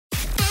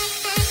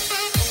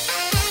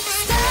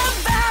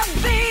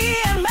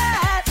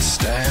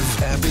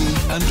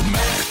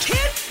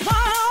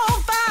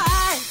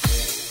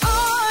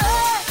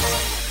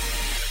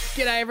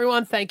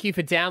everyone. Thank you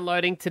for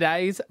downloading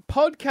today's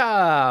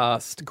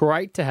podcast.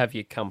 Great to have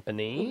your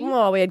company.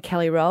 Oh, we had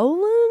Kelly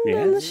Rowland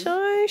on the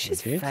show.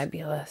 She's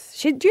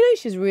fabulous. Do you know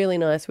she's really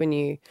nice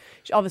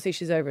obviously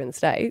she's over in the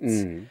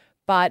States,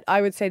 but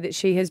I would say that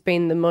she has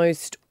been the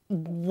most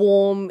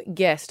warm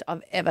guest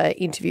I've ever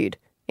interviewed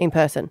in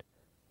person.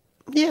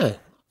 Yeah.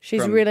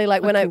 She's really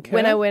like, when I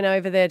went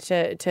over there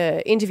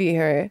to interview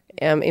her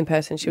in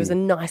person, she was the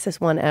nicest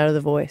one out of the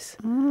voice.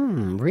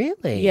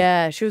 Really?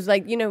 Yeah. She was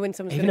like, when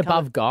someone's even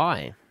above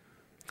Guy.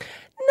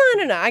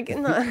 No.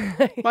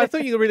 Well, I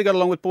thought you really got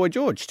along with Boy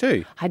George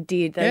too. I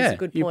did. That's a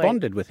good point. You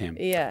bonded with him.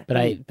 Yeah.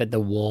 But the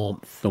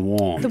warmth. The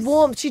warmth. The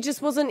warmth. She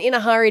just wasn't in a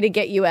hurry to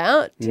get you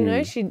out. You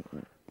know,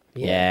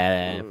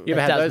 Yeah. You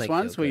ever had those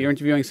ones where you're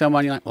interviewing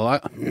someone, you're like, well,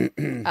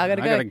 I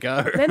gotta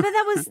go. Remember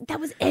that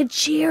was Ed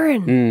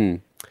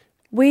Sheeran.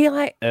 We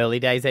early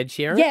days Ed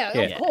Sheeran? Yeah,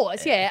 of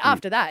course. Yeah.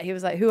 After that, he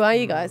was like, who are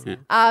you guys?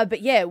 But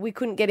yeah, we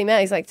couldn't get him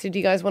out. He's like, so do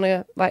you guys want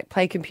to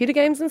play computer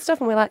games and stuff?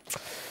 And we're like,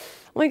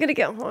 we're going to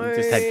get home.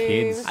 Just had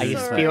kids. Are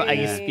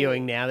you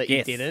spewing now that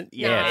you didn't?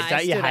 Yeah.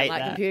 Don't you hate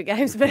like that? computer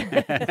games,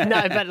 but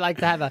No, but like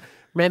to have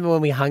remember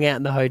when we hung out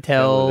in the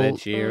hotel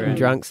and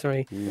drunk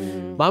three?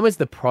 Mine was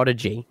The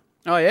Prodigy.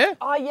 Oh, yeah?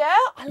 oh yeah,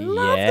 I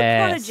love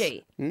the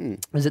Prodigy.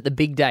 Was it the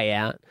big day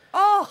out?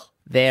 Oh,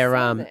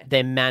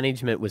 Their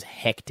management was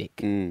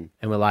hectic, and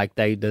we're like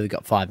they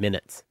got 5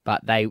 minutes,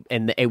 but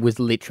it was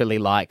literally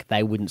like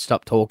they wouldn't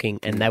stop talking,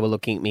 and they were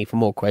looking at me for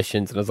more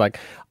questions, and I was like,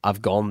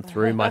 I've gone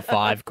through my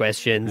 5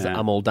 questions,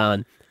 I'm all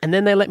done, and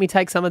then they let me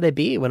take some of their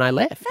beer when I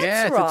left.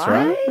 that's That's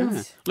right.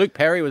 Yeah. Luke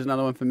Perry was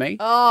another one for me.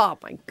 Oh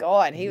my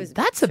God, he was.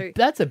 That's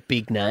a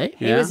big name.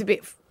 He was a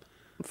bit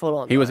full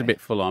on. He was a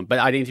bit full on, but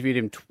I'd interviewed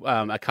him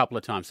a couple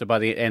of times. So by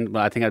the end,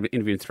 I think I'd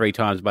interviewed him 3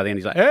 times. By the end,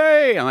 he's like,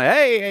 "Hey," I'm like,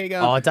 "Hey, how you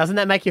going?" Oh, doesn't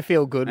that make you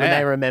feel good when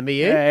they remember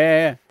you?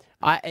 Yeah.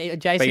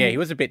 Jason, But yeah, he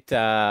was a bit.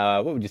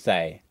 What would you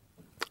say?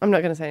 I'm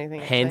not going to say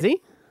anything.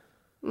 handsy.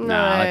 No,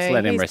 let's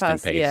let him he's rest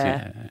past- in peace.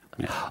 yeah.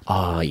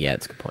 Oh, yeah,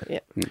 that's a good point. Yeah.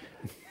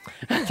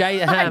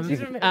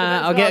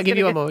 I'll give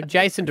you one more.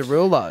 Jason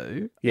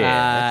Derulo.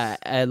 Yeah,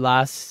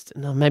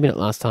 maybe not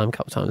last time, a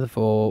couple of times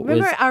before.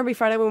 Remember at R&B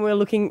Friday when we were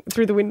looking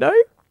through the window?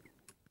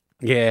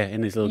 Yeah,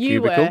 in his little You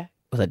cubicle. were.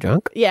 Was I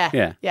drunk?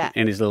 Yeah. Yeah,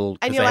 in his little.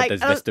 And Because you're they like, had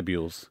those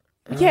vestibules.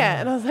 Yeah,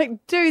 and I was like,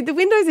 dude, the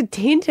windows are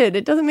tinted.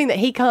 It doesn't mean that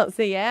he can't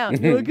see out.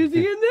 You're like, is he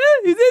in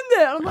there? He's in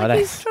there. I'm like,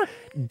 he's trying.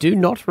 Do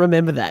not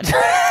remember that.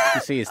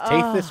 You see his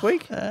teeth this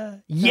week?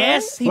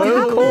 Yes, he What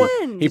did corn.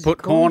 happened? He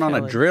put corn on a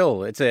challenge.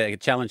 drill. It's a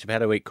challenge of how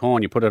to eat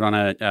corn. You put it on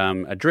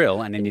a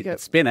drill and then you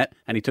spin it,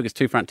 and he took his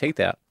 2 front teeth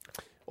out.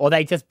 Or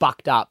they just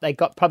bucked up. They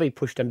probably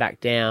pushed him back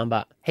down,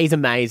 but he's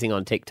amazing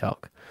on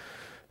TikTok.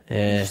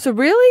 Yeah. So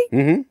really?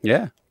 Mm-hmm.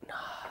 Yeah.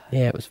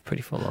 Yeah, it was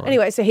pretty full on.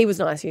 Anyway, so he was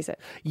nice, you said.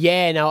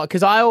 Yeah, no,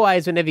 because I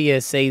always, whenever you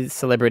see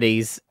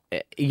celebrities,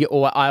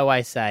 I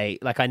always say,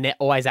 like,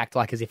 always act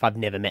like as if I've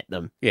never met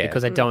them. Yeah.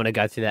 Because I don't want to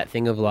go through that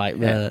thing of like,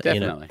 Definitely. you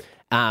know.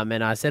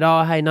 And I said,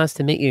 oh, hey, nice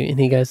to meet you. And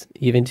he goes,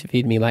 you've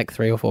interviewed me like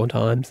 3 or 4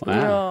 times.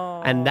 Wow.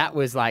 And that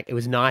was like, it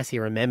was nice he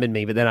remembered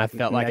me, but then I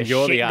felt like Now a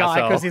you're shit the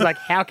guy arsehole. because he's like,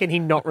 how can he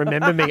not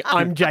remember me?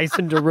 I'm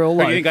Jason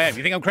Derulo. You think I am?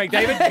 You think I'm Craig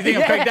David? You think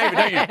I'm Craig David,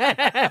 don't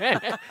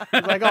you?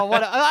 He's like, oh,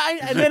 what?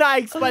 And then I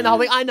explained the whole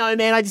thing. I know,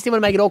 man. I just didn't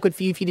want to make it awkward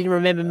for you if you didn't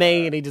remember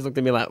me. And he just looked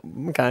at me like,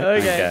 okay.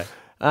 Okay.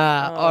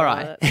 All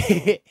right.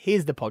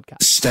 Here's the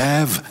podcast.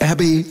 Stav,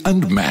 Abby,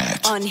 and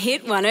Matt. On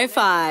Hit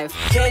 105.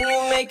 Can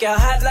you make a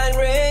hotline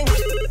ring?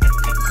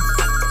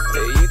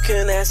 You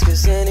can ask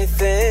us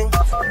anything.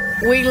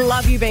 We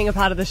love you being a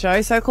part of the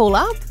show, so call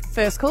up.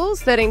 First calls,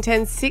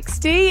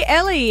 131060.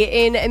 Ellie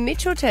in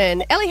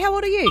Mitchelton. Ellie, how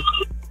old are you?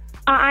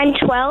 I'm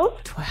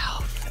 12.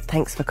 12.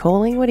 Thanks for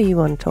calling. What do you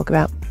want to talk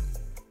about?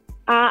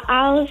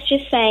 I was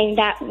just saying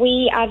that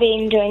we are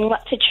being doing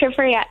lots of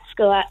trivia at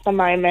school at the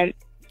moment.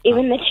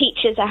 Even the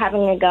teachers are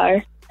having a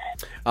go.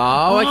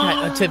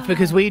 Oh, okay.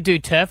 Because we do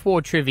turf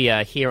war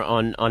trivia here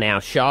on our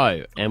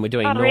show, and we're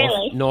doing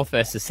North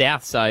versus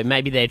South. So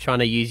maybe they're trying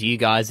to use you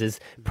guys as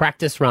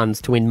practice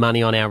runs to win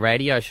money on our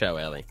radio show,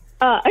 Ellie.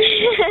 Oh.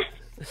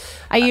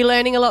 Are you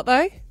learning a lot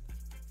though?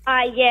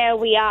 Yeah,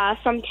 we are.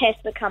 Some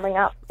tests are coming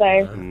up,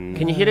 so.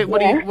 Can you hit it?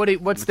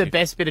 What's the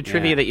best bit of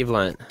trivia that you've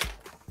learnt?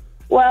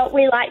 Well,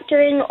 we like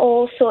doing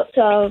all sorts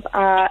of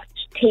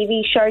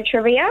TV show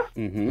trivia.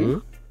 Mm-hmm.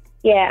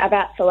 Yeah,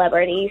 about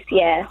celebrities,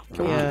 yeah.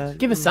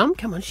 Give us some.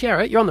 Come on,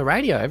 share it. You're on the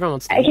radio. Everyone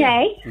wants to hear.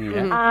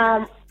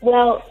 Okay.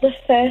 Well, the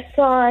first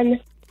one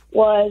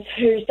was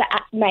who's the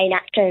main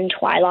actor in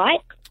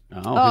Twilight.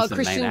 Oh, who's the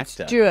main Christian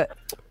actor? Stewart.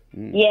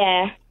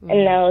 Yeah,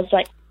 and there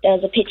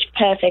was a Pitch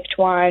Perfect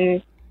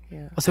one.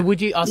 So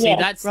would you? See,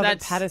 that's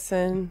Robert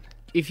Pattinson.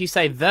 If you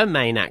say the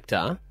main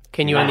actor,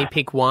 can you only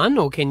pick one,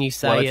 or can you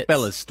say Well, it's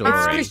Bella's story.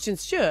 It's Christian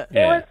Stewart.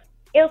 Yeah.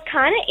 It was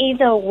kind of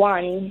either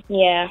one,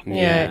 yeah.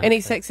 Yeah. Any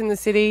Sex in the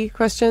City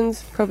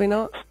questions? Probably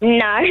not.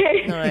 No.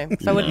 No.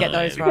 So I wouldn't get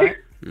those right.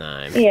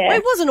 No. Yeah. Well,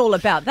 it wasn't all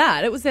about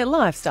that. It was their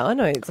lifestyle. I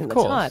know it's in the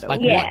title.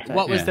 Like, Yeah.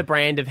 what was Yeah. the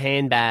brand of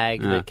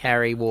handbag that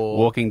Carrie wore?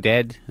 Walking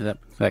Dead. Does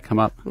that come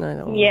up?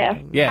 No. Yeah.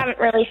 Yeah. Haven't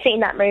really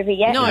seen that movie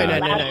yet. No, Not no,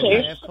 allowed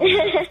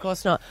to. Of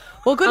course not.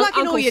 Well, good luck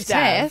in all Uncle your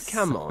Stab, tests.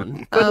 Come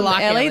on. Good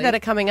luck, Ellie, Ellie. that are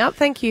coming up.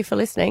 Thank you for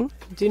listening.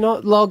 Do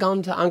not log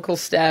on to Uncle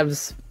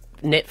Stab's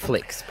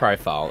Netflix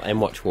profile and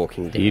watch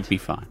Walking Dead. You'd be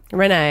fine.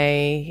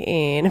 Renee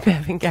in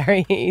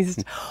Bevan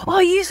East. Oh,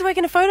 you used to work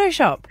in a photo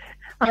shop.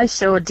 I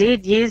sure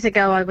did. Years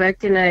ago, I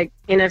worked in a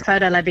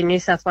photo lab in New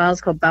South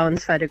Wales called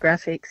Bowen's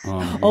Photographics.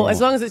 Oh, as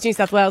long as it's New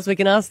South Wales, we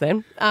can ask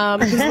them.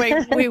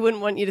 Because we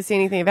wouldn't want you to see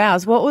anything of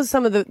ours. What was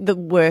some of the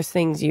worst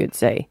things you'd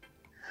see?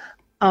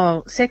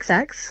 Oh, sex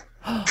acts.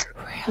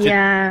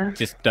 Yeah.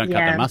 Just don't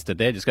cut the mustard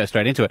there. Just go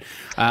straight into it.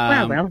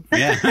 Well.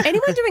 Yeah.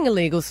 Anyone doing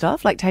illegal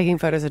stuff, like taking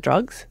photos of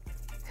drugs?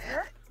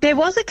 There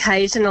was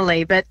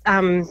occasionally, but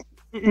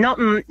not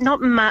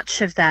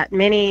much of that.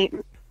 Many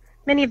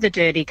of the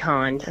dirty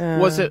kind.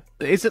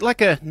 Is it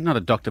like not a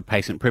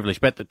doctor-patient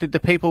privilege, but did the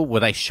people, were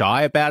they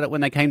shy about it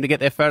when they came to get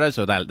their photos,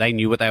 or they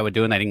knew what they were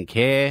doing, they didn't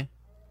care?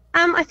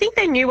 I think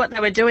they knew what they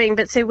were doing,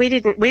 but see,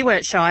 we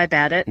weren't shy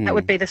about it. That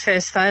would be the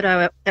first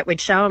photo that we'd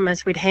show them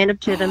as we'd hand them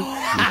to them.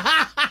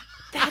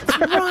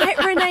 Right,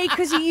 Renee,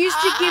 because you used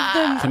to give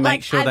them To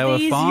make sure they were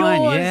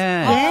fine,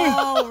 yeah.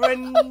 Oh,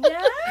 Renee.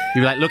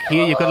 You're like, look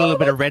here, you've got a little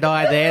bit of red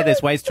eye there.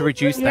 There's ways to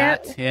reduce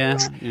that. Yeah.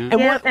 And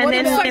what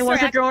then about- there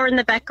was a drawer in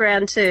the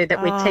background too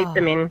that we'd keep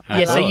them in.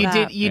 Yeah, so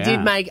Oh. you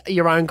did make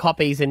your own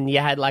copies, and you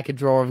had like a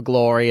drawer of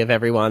glory of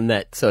everyone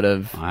that sort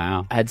of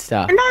had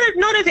stuff.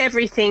 Not of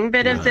everything,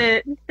 but of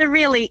the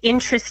really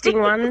interesting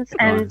ones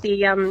and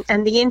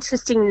the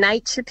interesting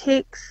nature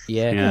pics.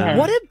 Yeah.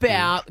 What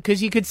about,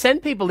 because you could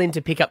send people in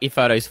to pick up your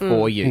photos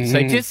for you.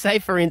 So just say,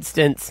 for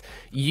instance,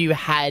 you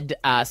had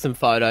some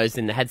photos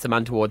and had some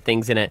untoward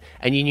things in it,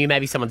 and you knew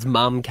maybe someone's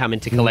mum coming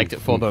to collect it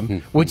for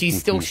them. Would you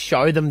still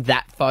show them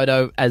that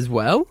photo as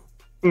well?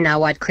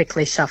 No, I'd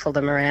quickly shuffle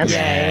them around.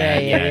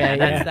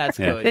 Yeah. That's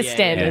good. There's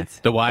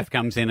standards. The wife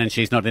comes in and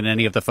she's not in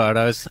any of the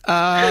photos.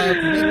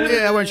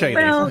 Yeah, I won't show you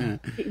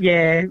these.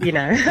 Yeah, you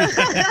know.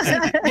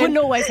 Wouldn't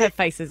always have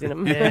faces in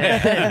them.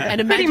 And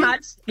imagine, Pretty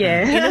much,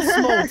 yeah. in a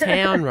small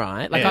town,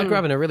 right? Like I grew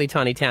up in a really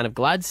tiny town of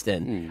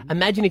Gladstone.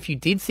 Imagine if you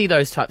did see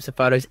those types of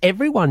photos,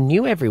 everyone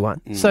knew everyone.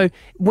 So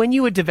when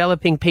you were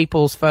developing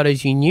people's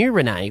photos you knew,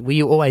 Renee, were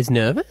you always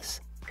nervous?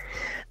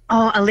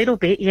 Oh, a little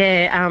bit,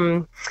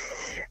 yeah.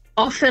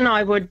 Often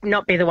I would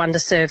not be the one to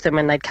serve them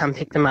when they'd come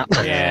pick them up.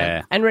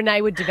 Yeah. And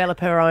Renee would develop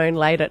her own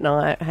late at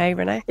night. Hey,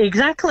 Renee?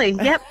 Exactly,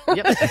 yep.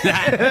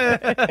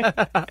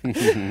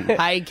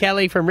 Hey,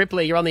 Kelly from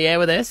Ripley, you're on the air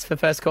with us for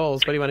First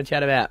Calls. What do you want to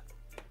chat about?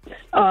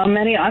 Oh,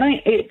 Maddie, I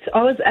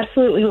was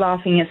absolutely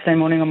laughing yesterday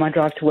morning on my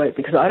drive to work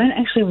because I don't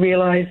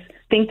actually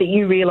think that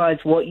you realise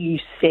what you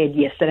said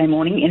yesterday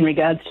morning in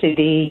regards to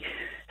the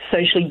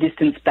socially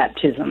distanced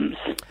baptisms.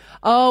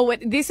 Oh,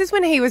 this is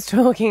when he was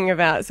talking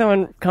about,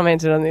 someone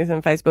commented on this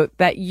on Facebook,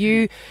 that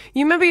you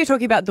remember you're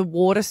talking about the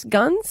water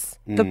guns,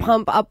 the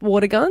pump up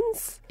water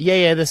guns?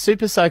 Yeah, the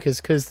super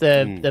soakers, because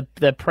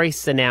the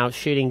priests are now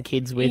shooting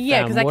kids with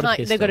Yeah, because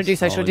they've got to do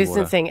social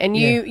distancing. And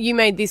you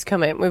made this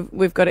comment.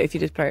 We've got it if you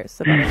just press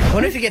the button. I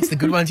wonder if he gets the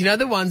good ones. You know,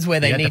 the ones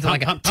where they need to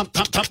like pump.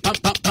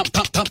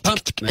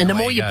 And the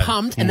more you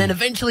pumped, and then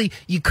eventually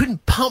you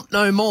couldn't pump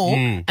no more,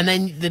 and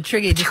then the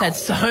trigger just had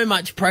so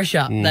much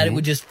pressure that it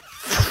would just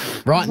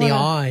right in the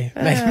eye.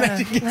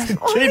 Imagine it gets the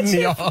kid in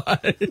the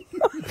eye.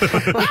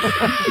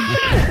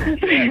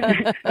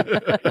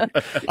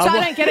 So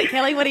I don't get it,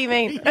 Kelly. What do you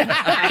mean?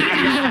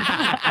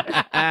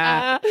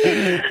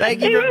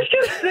 Thank you.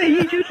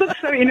 You just look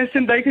so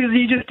innocent though because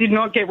you just did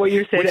not get what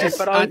you said. Which is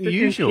but I was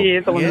unusual. just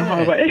in tears along the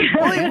highway.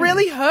 Well, it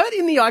really hurt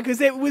in the eye because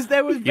they were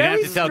very You don't have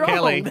to tell strong.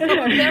 Kelly. They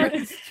were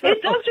very strong.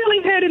 It does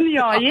really hurt in the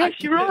eye. Yes,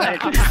 you're right.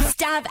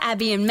 Stab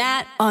Abby and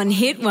Matt on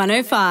Hit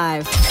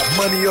 105.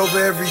 Money over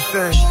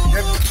everything.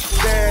 Every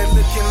bad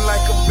looking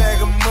like a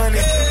bag of money.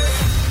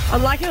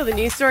 I'm liking all the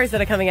news stories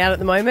that are coming out at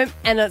the moment,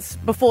 and it's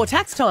before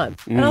tax time.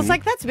 And I was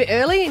like, that's a bit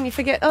early, and you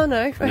forget, oh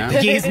no.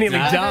 Year's nearly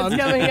done.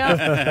 It's coming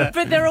up.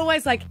 But they're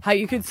always like, hey,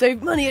 you could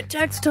save money at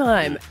tax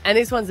time. And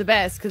this one's the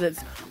best because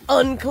it's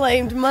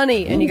unclaimed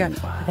money. And you go,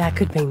 that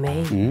could be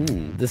me.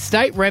 The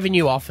State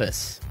Revenue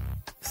Office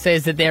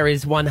says that there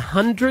is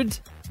 $100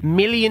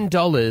 million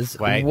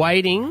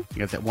waiting. You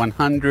got that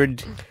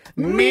 $100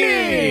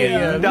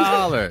 million.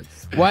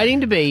 Waiting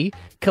to be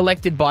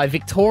collected by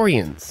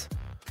Victorians.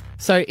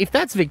 So if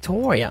that's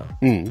Victoria,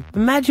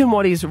 imagine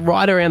what is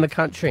right around the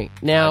country.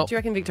 Now, Do you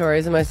reckon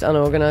Victoria's the most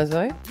unorganised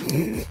though?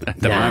 At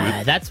the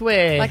moment. that's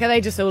where... Like, are they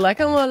just all like,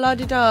 oh, well,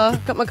 la-di-da,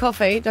 got my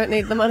coffee, don't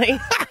need the money?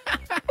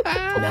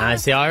 No,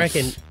 see, I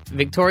reckon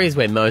Victoria's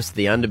where most of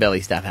the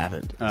underbelly stuff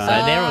happened. So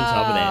they're on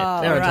top of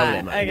that. They're on top of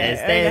their money. Okay,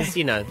 There's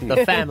you know,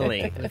 the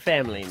family.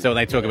 So when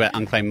they talk about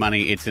unclaimed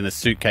money, it's in a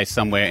suitcase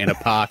somewhere in a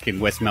park in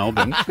West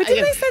Melbourne. But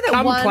didn't they say that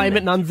Come one claim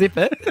it and unzip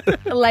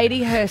it.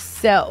 lady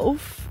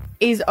herself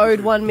is owed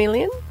 $1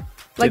 million?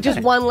 Like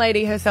just one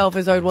lady herself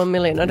is owed $1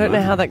 million. I don't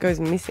know how that goes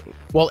missing.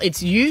 Well,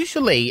 it's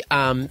usually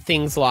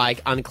things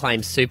like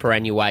unclaimed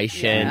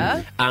superannuation.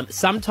 Yeah.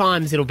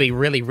 Sometimes it'll be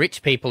really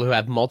rich people who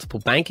have multiple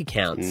bank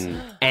accounts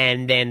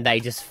and then they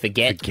just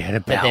forget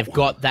about that they've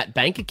got that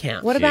bank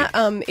account. What about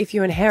if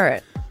you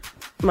inherit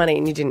money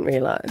and you didn't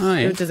realise? Oh,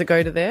 yeah. Does it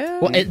go to there?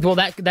 Well,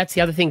 that's the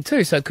other thing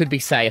too. So it could be,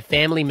 say, a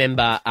family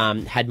member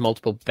had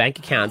multiple bank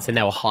accounts and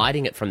they were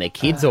hiding it from their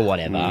kids or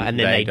whatever, and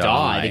then they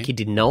die. The kid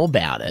didn't know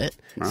about it,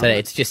 so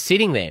it's just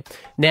sitting there.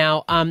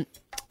 Now,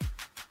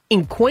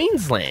 in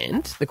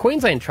Queensland, the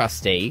Queensland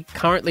trustee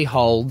currently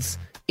holds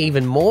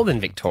even more than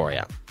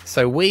Victoria.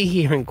 So we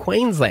here in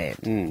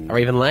Queensland are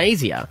even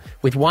lazier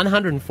with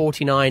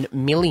 $149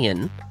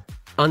 million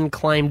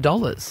unclaimed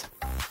dollars.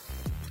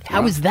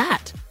 How is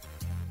that?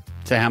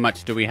 So how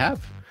much do we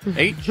have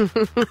each?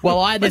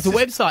 Well, there's a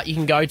website you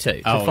can go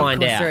to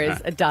find out. There is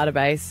a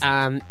database.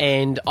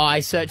 And I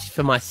searched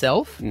for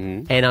myself,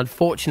 and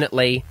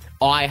unfortunately,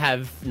 I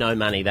have no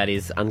money that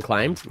is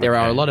unclaimed. There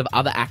are a lot of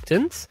other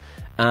actants,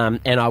 and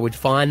I would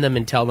find them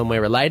and tell them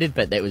we're related,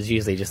 but that was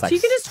usually just like So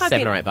you can just type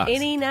 7 in or 8 bucks.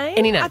 any name?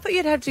 Any name. I thought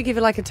you'd have to give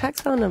it like a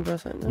tax file number or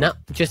something. No,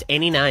 just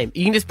any name.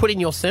 You can just put in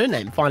your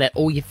surname, find out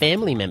all your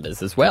family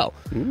members as well.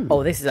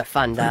 Oh, this is a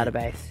fun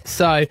database.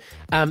 So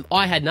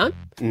I had none,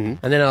 and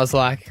then I was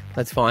like,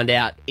 let's find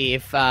out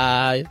if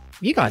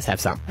you guys have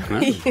some.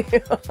 I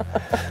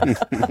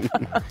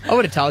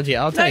would have told you.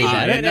 I'll tell you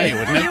about it. No, you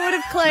wouldn't. You would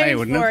have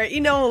claimed for it.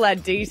 You know all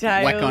that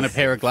details. Whack on a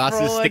pair of glasses,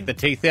 fraud. stick the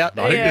teeth out.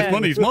 I think this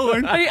money's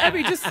mine. Hey,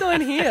 Abby, just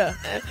sign here.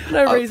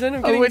 No reason.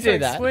 I'm I getting would so do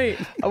that. sweet.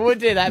 I would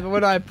do that, but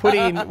when I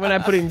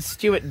put in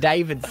Stuart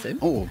Davidson,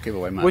 Give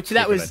away my which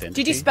that secret was. identity.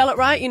 Did you spell it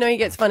right? You know, it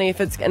gets funny if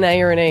it's an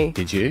A or an E.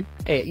 Did you?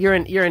 You're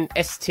an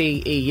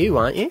STEU,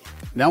 aren't you?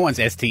 No one's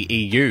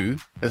STEU.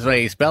 That's the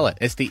way you spell it.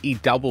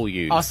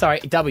 STEW. Oh, sorry,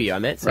 W. I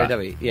meant. Sorry, Right.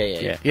 W.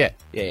 Yeah.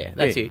 Yeah.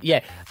 That's you. Yeah.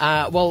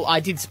 Well, I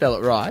did spell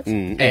it right,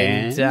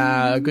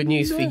 and good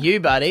news for you,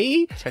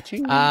 buddy.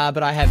 Cha-ching.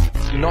 But I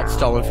have not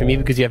stolen from you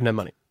because you have no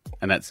money.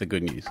 And that's the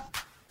good news.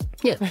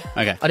 Yeah.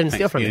 Okay. I didn't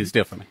steal from you. you. Didn't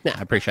steal from me. No.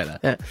 I appreciate that.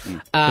 Yeah.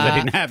 Because I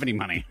didn't have any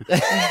money.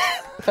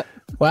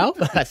 Well,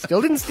 I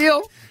still didn't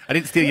steal. I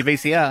didn't steal your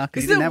VCR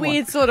because This you is didn't a have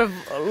weird sort of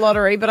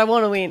lottery, but I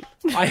want to win.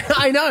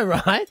 I know,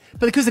 right?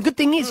 But because the good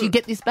thing is you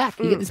get this back.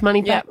 You get this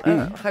money Yeah. back.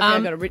 Hopefully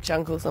I've got a rich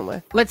uncle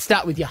somewhere. Let's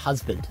start with your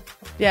husband.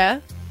 Yeah.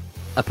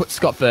 I put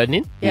Scott Burden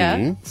in.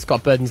 Yeah.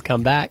 Scott Burden's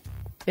come back.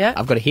 Yeah.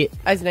 I've got a hit.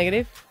 As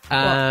negative.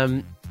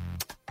 I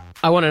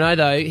want to know,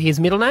 though, his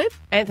middle name?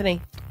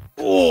 Anthony.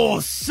 Oh,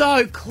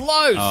 so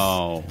close.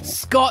 Oh.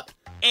 Scott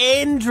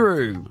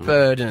Andrew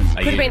Burden.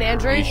 Could have been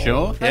Andrew. Are you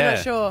sure? I'm not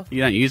sure.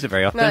 You don't use it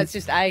very often. No, it's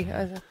just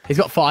A. He's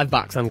got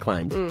 $5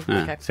 unclaimed.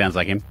 Ah, sounds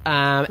like him.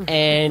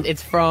 And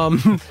it's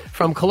from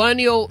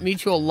Colonial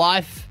Mutual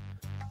Life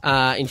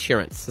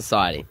Insurance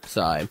Society.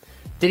 So,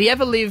 did he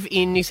ever live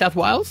in New South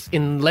Wales,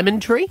 in Lemon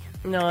Tree?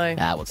 No.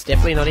 Well, it's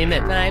definitely not him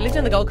then. No, he lived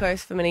on the Gold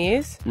Coast for many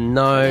years.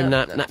 No,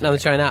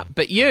 nothing's showing up.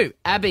 But you,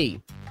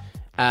 Abby.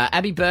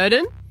 Abby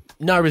Burden,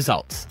 no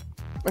results.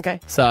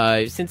 Okay.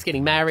 So, since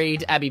getting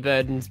married, Abby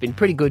Burden's been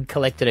pretty good,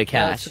 collected her That's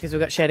cash. because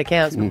we've got shared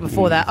accounts. But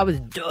before that, I was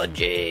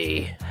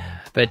dodgy.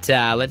 But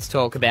let's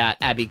talk about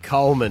Abby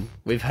Coleman.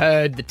 We've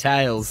heard the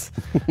tales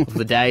of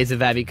the days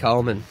of Abby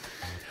Coleman.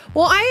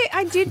 Well,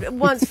 I did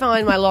once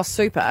find my lost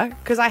super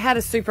because I had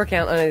a super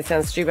account. I know this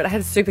sounds stupid. I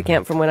had a super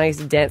account from when I used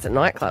to dance at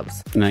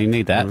nightclubs. No, you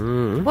need that.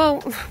 Well,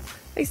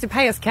 they used to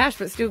pay us cash,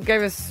 but still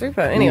gave us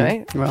super.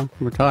 Anyway. Well,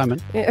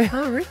 retirement. Yeah.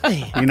 Oh,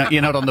 really?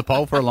 You're not on the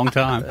pole for a long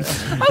time. I wasn't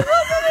in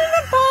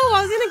a bowl.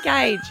 I was in a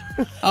gauge.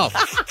 Oh,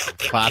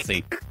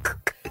 classy.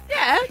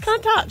 Yeah,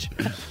 can't touch.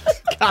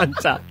 Can't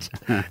touch.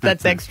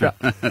 That's extra.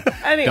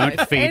 Anyway,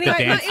 Don't feed the no,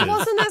 dancers. it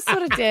wasn't that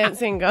sort of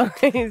dancing,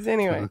 guys.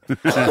 Anyway,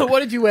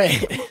 What did you wear?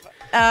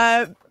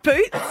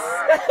 boots,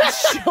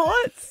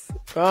 shorts,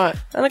 Right.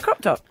 and a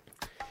crop top.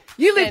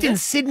 You lived in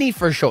Sydney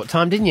for a short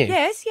time, didn't you?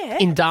 Yes, yeah.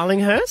 In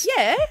Darlinghurst?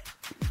 Yeah.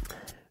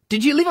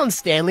 Did you live on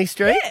Stanley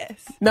Street?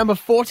 Yes. Number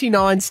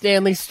 49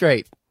 Stanley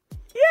Street.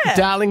 Yeah.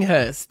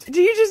 Darlinghurst. Do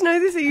you just know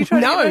this? Or are you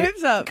trying to get my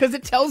hopes up? because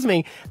it tells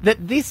me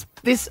that this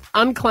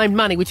unclaimed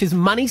money, which is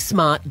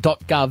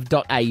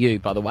moneysmart.gov.au,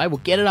 by the way, we'll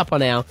get it up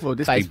on our Will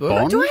this Facebook. be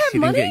bond? Do I have you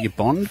money? didn't get your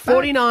bond back?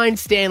 49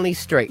 Stanley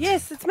Street.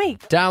 Yes, it's me.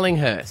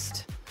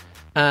 Darlinghurst.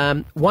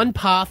 One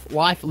Path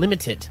Life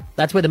Limited.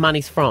 That's where the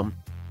money's from.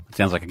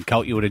 Sounds like a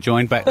cult you would have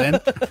joined back then.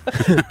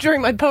 During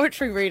my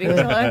poetry reading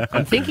time.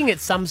 I'm thinking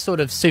it's some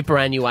sort of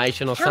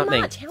superannuation or How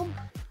something. much? How much?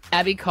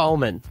 Abby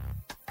Coleman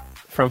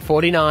from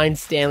 49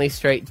 Stanley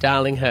Street,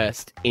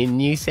 Darlinghurst in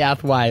New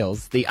South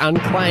Wales. The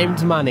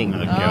unclaimed money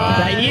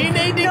that you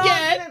need to Not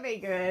get gonna be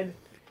good.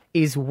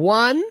 is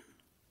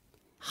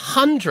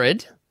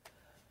 100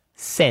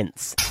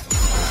 cents.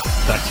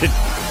 Such a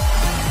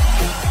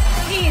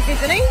He is,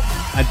 isn't he?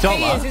 He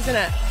dollar. is, isn't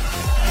it?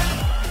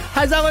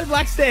 Has Owen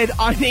Black said,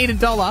 I need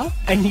 $1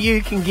 and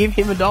you can give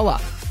him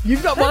 $1.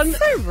 You've got That's one.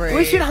 so rude.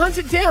 We should hunt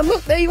it down.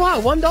 Look, there you are,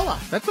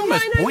 $1. That's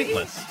almost No,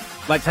 pointless.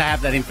 Like to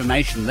have that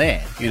information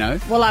there, you know.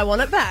 Well, I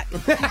want it back.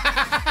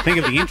 Think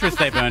of the interest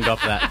they've earned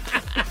off that.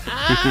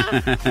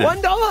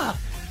 $1.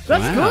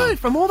 That's good,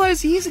 from all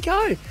those years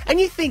ago. And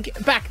you think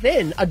back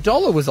then,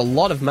 $1 was a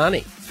lot of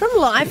money. From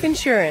life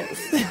insurance.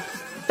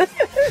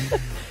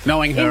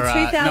 Knowing her, In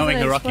 2012. knowing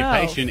her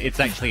occupation, it's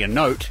actually a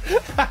note.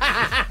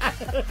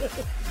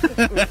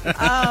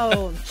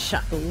 Oh,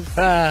 chuckles.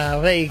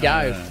 There you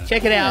go.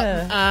 Check it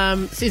out.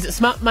 Is it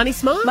Smart Money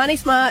Smart?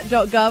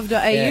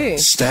 Moneysmart.gov.au. Yeah.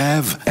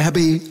 Stav,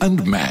 Abby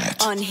and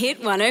Matt. On Hit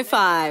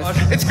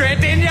 105. It's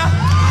Grant Denya.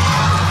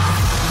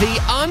 The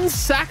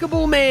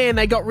unsackable man.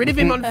 They got rid of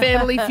him on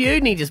Family Feud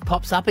and he just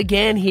pops up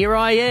again. Here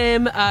I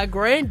am.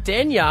 Grant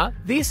Denya,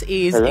 this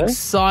is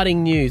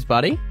exciting news,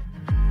 buddy.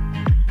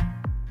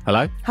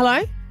 Hello?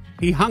 Hello?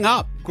 He hung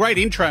up. Great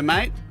intro,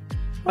 mate.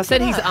 I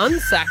said he's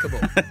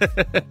unsackable.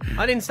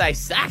 I didn't say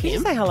sack Did you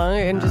him. say hello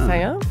and just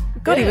hang up?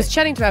 God, he was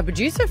chatting to our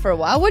producer for a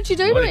while. What'd you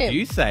do What to did him?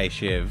 you say,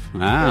 Shiv? I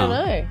Wow. don't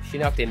know. She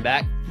knocked him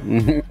back.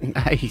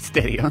 Hey,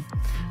 steady on.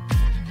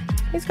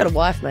 He's got a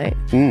wife, mate.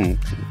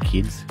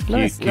 Kids.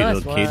 Nice Cute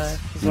little wife kids.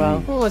 as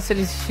well. Well, I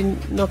said she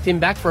knocked him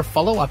back for a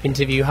follow-up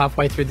interview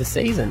halfway through the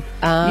season.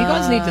 You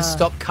guys need to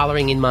stop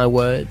colouring in my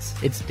words.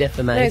 It's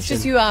defamation. No, it's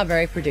just you are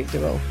very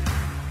predictable.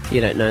 You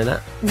don't know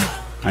that.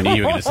 I knew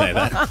you were going to say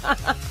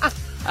that.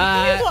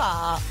 You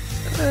are.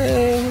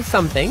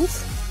 Some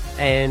things.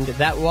 And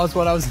that was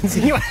what I was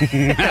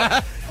insinuating.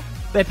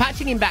 They're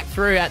patching him back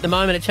through at the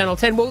moment at Channel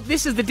 10. Well,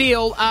 this is the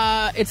deal.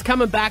 It's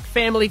coming back,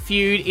 Family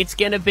Feud. It's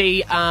going to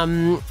be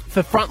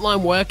for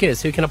frontline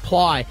workers who can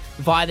apply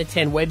via the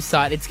 10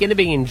 website. It's going to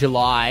be in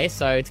July,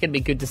 so it's going to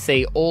be good to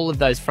see all of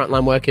those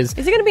frontline workers.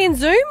 Is it going to be in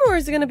Zoom or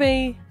is it going to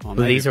be... Well,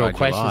 these are all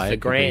questions for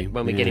Grant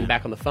when we get him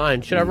back on the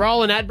phone. Should I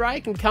roll an ad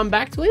break and come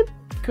back to him?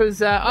 Because,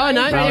 there he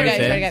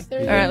goes.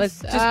 All right,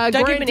 let's just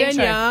don't give him an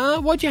intro.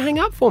 Denya, what'd you hang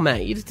up for,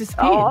 mate? You just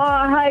disappeared.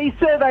 Oh, hey,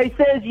 survey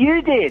says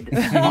you did.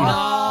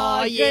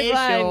 Oh,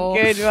 yeah, sure.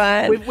 Good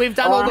one. We've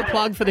done all the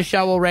plug for the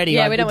show already.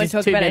 Yeah, Like, we don't want to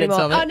just talk about 2 it minutes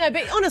anymore. of Oh, no,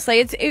 but honestly,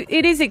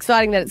 it is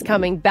exciting that it's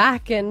coming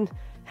back and...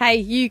 Hey,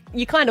 you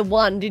kind of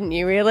won, didn't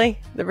you, really?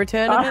 The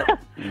return of it?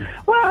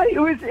 Well, I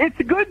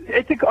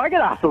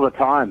get asked all the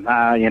time,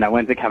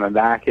 when's it coming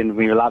back, and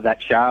we love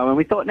that show, and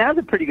we thought now's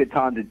a pretty good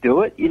time to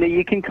do it. You know,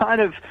 we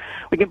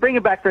can bring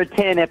it back for a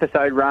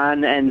 10-episode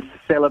run and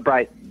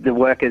celebrate the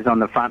workers on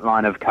the front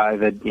line of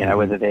COVID,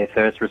 whether they're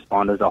first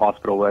responders or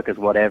hospital workers,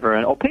 whatever,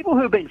 or people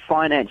who have been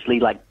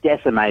financially,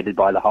 decimated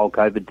by the whole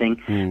COVID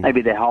thing.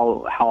 Maybe their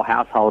whole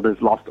household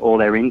has lost all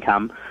their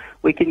income.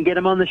 We can get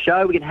them on the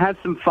show. We can have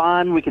some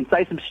fun. We can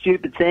say some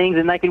stupid things,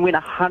 and they can win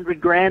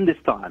 $100,000 this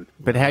time.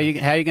 But how are you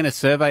going to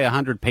survey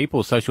 100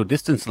 people social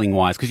distancing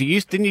wise? Because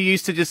didn't you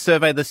used to just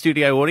survey the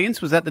studio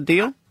audience? Was that the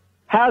deal?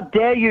 How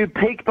dare you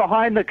peek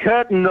behind the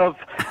curtain of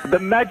the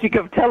magic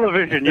of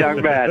television,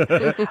 young man.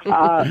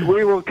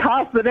 We will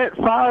cast the net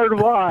far and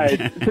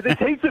wide. So there's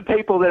heaps of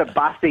people that are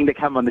busting to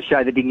come on the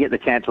show that didn't get the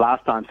chance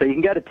last time. So you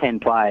can go to 10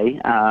 Play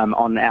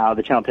on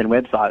the Channel 10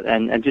 website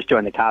and just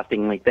join the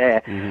casting link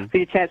there for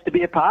your chance to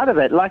be a part of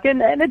it.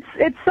 And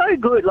it's so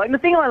good. The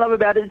thing I love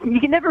about it is you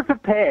can never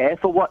prepare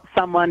for what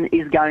someone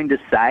is going to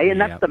say,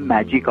 and that's the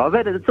magic of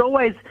it. And it's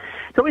always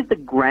the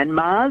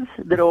grandmas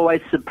that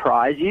always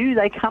surprise you.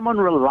 They come on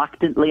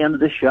reluctantly onto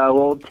the show,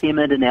 all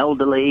timid and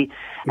elderly,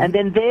 and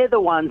then they're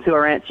the ones who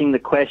are answering the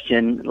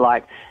question,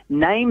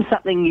 name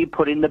something you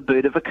put in the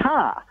boot of a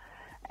car.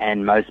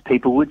 And most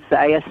people would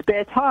say a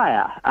spare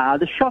tyre,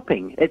 the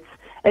shopping.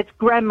 It's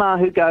grandma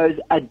who goes,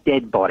 a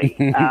dead body.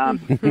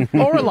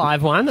 Or a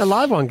live one. A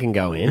live one can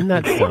go in.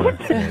 That's and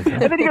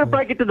then you're going to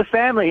break it to the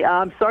family.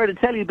 I'm sorry to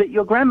tell you, but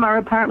your grandma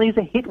apparently is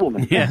a hit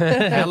woman.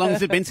 Yeah. How long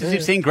has it been since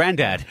you've seen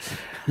Granddad?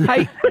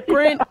 Hey,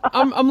 Grant,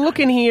 I'm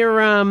looking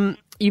here.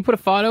 You put a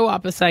photo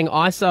up of saying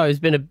ISO has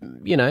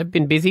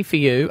been busy for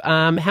you.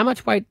 How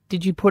much weight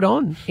did you put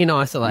on in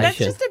isolation? That's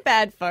just a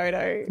bad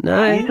photo.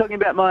 No. Are you talking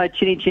about my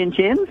chinny chin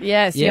chins?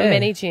 Yes, your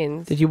many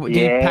chins. Did you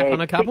pack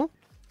on a couple?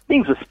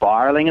 Things were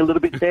spiralling a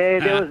little bit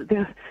there.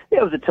 There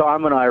was a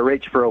time when I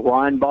reached for a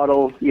wine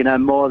bottle,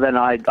 more than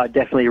I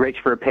definitely reached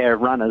for a pair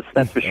of runners,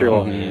 that's for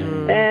sure.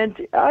 And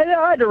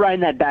I had to rein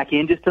that back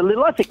in just a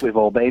little. I think we've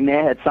all been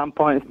there at some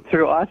point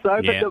through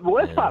ISO. But the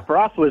worst part for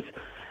us was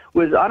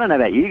I don't know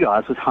about you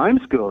guys, was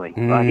homeschooling.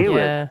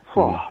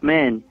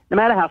 Man, no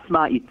matter how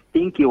smart you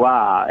think you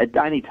are, it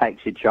only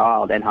takes your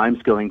child and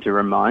homeschooling to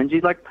remind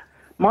you.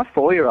 My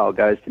 4-year-old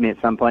goes to me at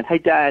some point, hey,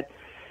 Dad,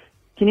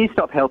 can you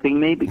stop helping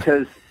me?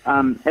 Because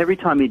every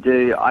time you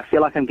do, I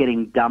feel like I'm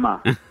getting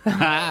dumber.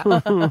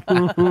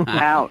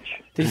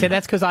 Ouch. Did you say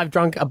that's because I've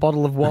drunk a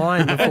bottle of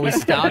wine before we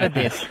started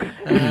this?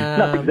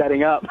 Nothing's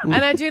adding up.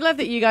 And I do love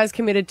that you guys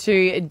committed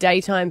to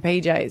daytime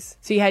PJs.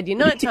 So you had your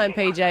nighttime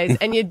PJs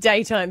and your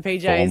daytime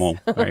PJs. Formal,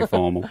 very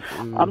formal.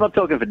 I'm not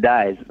talking for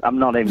days. I'm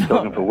not even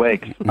talking for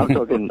weeks.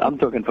 I'm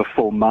talking for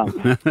full months.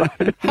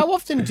 How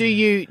often do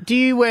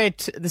you wear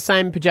the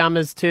same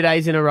pajamas 2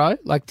 days in a row?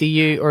 Or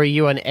are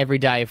you an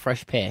everyday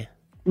fresh pair?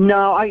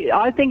 No,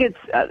 I think it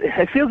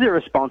feels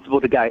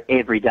irresponsible to go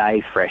every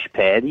day fresh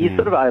pair. You're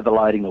sort of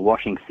overloading the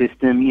washing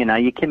system.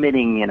 You're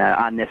committing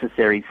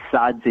unnecessary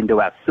suds into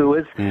our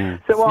sewers.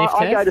 So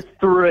I go to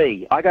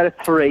 3. I go to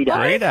 3 days.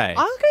 3 days.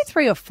 I'll go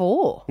 3 or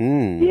 4.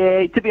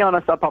 Yeah, to be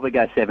honest, I'll probably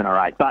go 7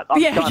 or 8. But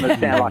I'm trying to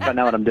sound like I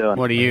know what I'm doing.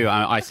 What do you?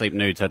 I sleep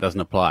nude, so it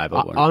doesn't apply.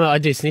 But I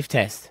do sniff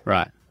test.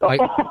 Right.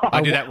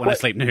 I do that when I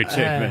sleep nude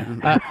too.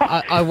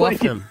 I wash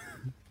them.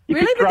 You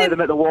Really? can throw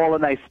them at the wall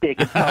and they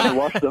stick. It's time to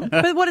wash them.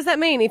 But what does that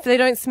mean? If they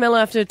don't smell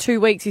after 2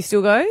 weeks, you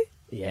still go?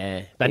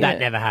 Yeah, but that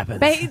never happens.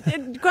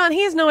 But Grant,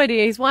 he has no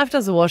idea. His wife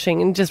does the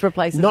washing and just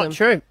replaces them. Not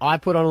true. I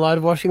put on a load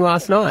of washing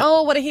last night.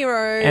 Oh, what a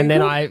hero. And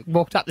then I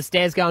walked up the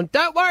stairs going,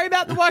 don't worry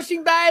about the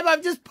washing, babe.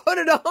 I've just put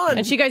it on.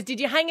 And she goes, did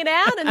you hang it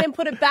out and then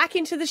put it back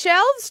into the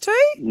shelves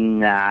too?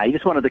 Nah, you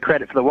just wanted the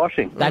credit for the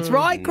washing. That's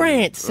right,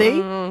 Grant. See?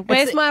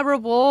 Where's my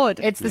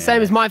reward? It's the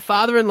same as my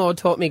father-in-law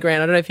taught me,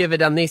 Grant. I don't know if you've ever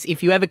done this.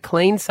 If you ever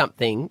clean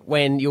something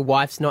when your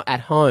wife's not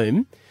at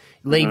home,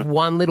 leave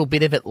one little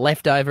bit of it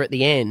left over at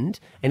the end.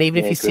 And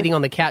even if you're sitting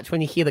on the couch,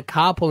 when you hear the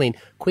car pull in,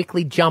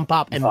 quickly jump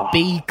up and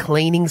be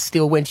cleaning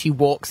still when she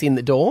walks in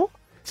the door.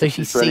 So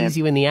she sees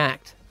you in the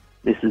act.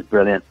 This is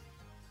brilliant.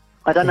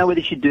 I don't know whether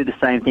you should do the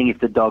same thing if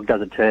the dog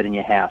does a turd in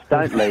your house.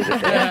 Don't leave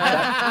it there.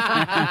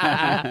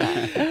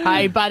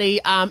 Hey, buddy,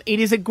 it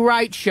is a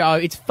great show.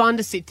 It's fun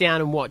to sit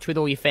down and watch with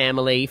all your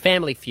family.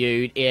 Family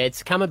Feud.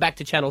 It's coming back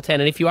to Channel 10.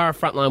 And if you are a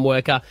frontline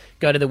worker,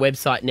 go to the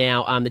website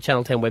now, the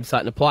Channel 10 website,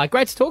 and apply.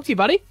 Great to talk to you,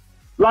 buddy.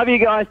 Love you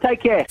guys.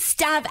 Take care.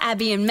 Stab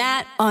Abby and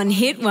Matt on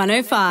Hit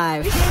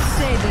 105. Kids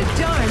say the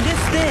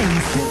darndest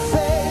things.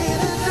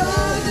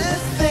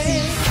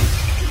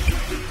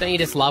 Don't you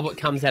just love what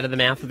comes out of the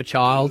mouth of a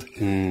child?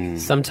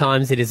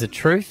 Sometimes it is a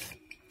truth,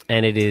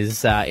 and it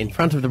is in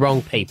front of the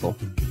wrong people.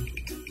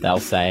 They'll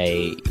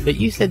say, but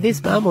you said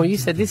this, Mum, or you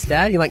said this,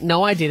 Dad. You're like,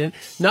 no, I didn't.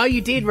 No, you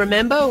did.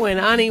 Remember when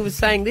Arnie was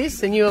saying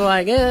this? And you were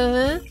like,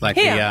 Like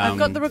Here, I've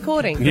got the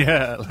recording.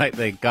 Yeah, like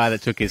the guy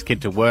that took his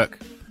kid to work.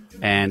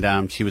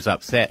 And she was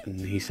upset,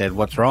 and he said,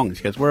 what's wrong? And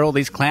she goes, where are all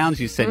these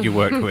clowns you said you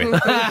worked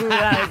with?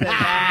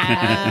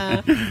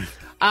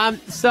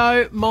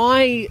 So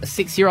my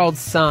 6-year-old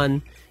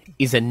son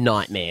is a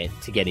nightmare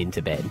to get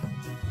into bed.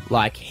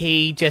 Like,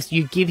 you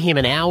give him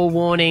an hour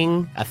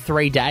warning, a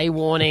 3-day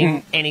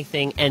warning,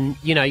 anything, and,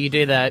 you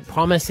do the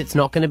promise it's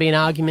not going to be an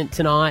argument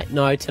tonight.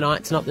 No,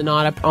 tonight's not the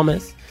night, I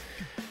promise.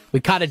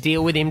 We cut a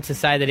deal with him to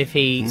say that if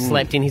he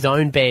slept in his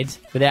own bed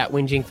without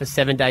whinging for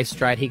 7 days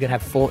straight, he could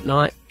have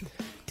fortnight.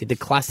 Did the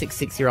classic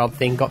 6-year-old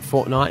thing, got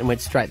fortnight, and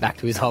went straight back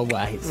to his old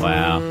ways.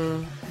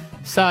 Wow.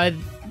 So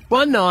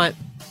one night,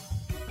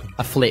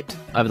 I flipped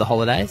over the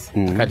holidays.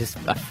 Like I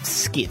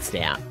skitzed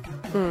out.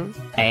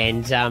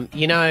 And,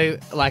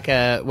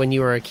 when you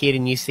were a kid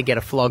and used to get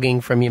a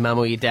flogging from your mum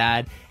or your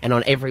dad, and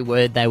on every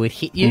word they would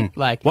hit you.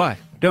 Like, why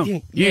don't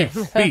you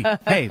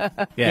behave?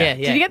 Yeah.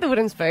 Did you get the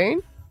wooden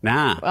spoon?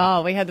 Nah.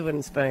 Oh, we had the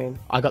wooden spoon.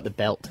 I got the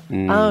belt.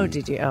 Oh,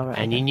 did you? Oh, right.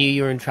 And you knew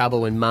you were in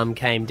trouble when Mum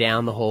came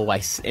down the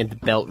hallway and the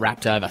belt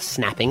wrapped over,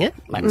 snapping it.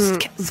 Like,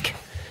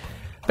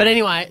 But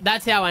anyway,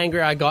 that's how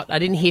angry I got. I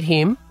didn't hit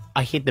him.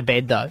 I hit the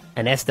bed, though,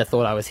 and Esther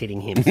thought I was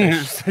hitting him.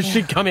 So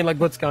she'd come in like,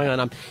 what's going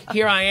on?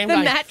 Here I am. The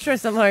going,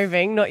 mattress I'm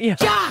hoping, not you.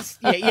 Just!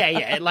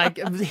 Yeah. Like,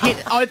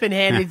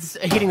 open-handed,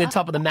 hitting the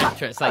top of the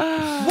mattress. Like,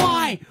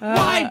 why?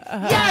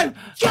 You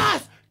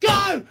just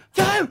go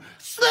to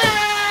sleep!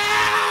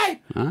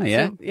 Oh,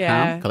 yeah.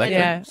 Calm, collected.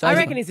 Yeah. I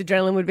reckon his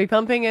adrenaline would be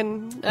pumping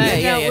and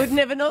would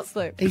never not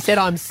sleep. He said,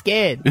 I'm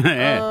scared.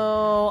 Yeah.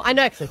 Oh, I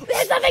know.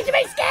 There's nothing to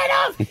be scared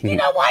of. You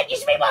know what? You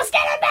should be more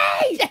scared of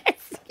me.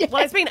 Yes.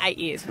 Well, it's been 8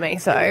 years for me,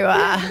 so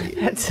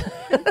it's...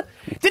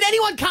 Did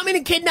anyone come in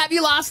and kidnap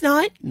you last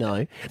night?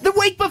 No. The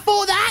week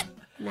before that?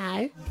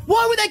 No.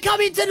 Why would they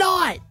come in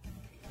tonight?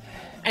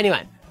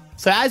 Anyway,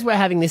 so as we're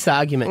having this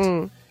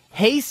argument,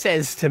 he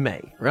says to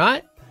me,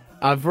 right?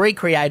 I've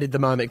recreated the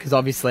moment because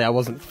obviously I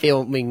wasn't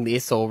filming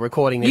this or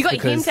recording this. You got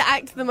because him to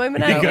act the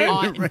moment out.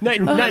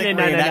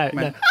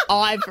 No.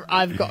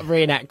 I've got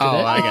reenacted it. Oh,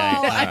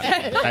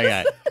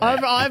 okay.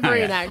 I've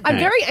reenacted. I'm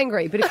very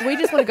angry, but if we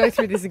just want to go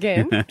through this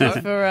again, just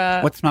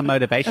for what's my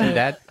motivation,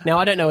 Dad? Now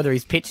I don't know whether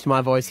he's pitched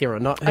my voice here or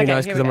not. Who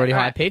knows? Because I'm already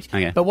high pitched.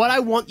 Okay. But what I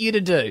want you to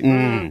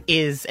do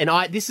is,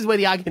 this is where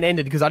the argument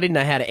ended because I didn't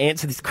know how to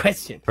answer this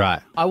question. Right.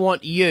 I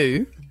want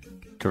you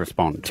to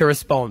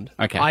respond.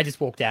 Okay. I just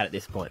walked out at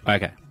this point.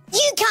 Okay.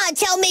 You can't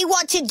tell me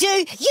what to do.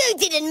 You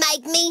didn't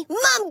make me.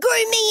 Mum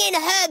grew me in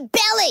her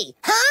belly.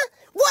 Huh?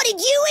 What did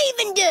you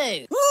even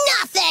do?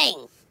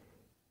 Nothing.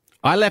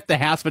 I left the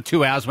house for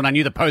 2 hours when I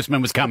knew the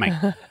postman was coming.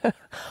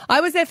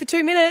 I was there for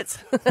 2 minutes.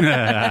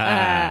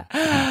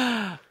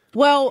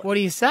 Well, what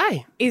do you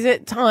say? Is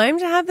it time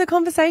to have the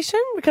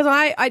conversation? Because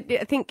I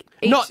think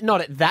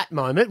not at that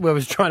moment where I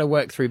was trying to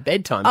work through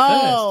bedtime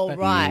first. But,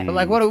 Right. But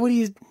like, what do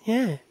you?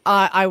 Yeah.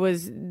 I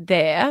was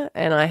there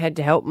and I had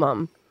to help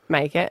Mum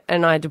make it,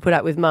 and I had to put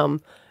up with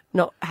Mum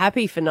not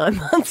happy for 9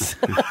 months.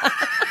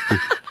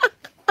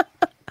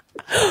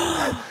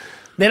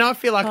 Then I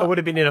feel like I would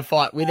have been in a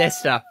fight with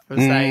Esther for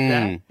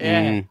saying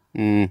that.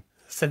 Yeah.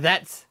 So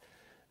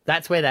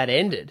That's where that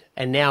ended.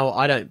 And now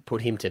I don't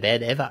put him to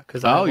bed ever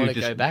because I don't want to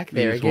go back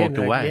there just again. walked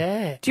away.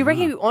 Yeah. Do you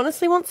reckon he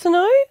honestly wants to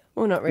know?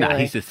 Or not really? No,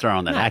 he's just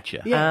throwing that at you.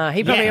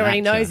 He probably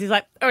already knows. He's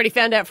like, already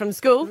found out from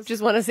school.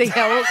 Just want to see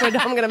how awkward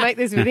I'm going to make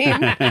this with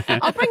him.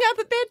 I'll bring it up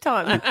at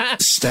bedtime.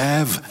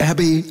 Stav,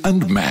 Abby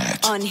and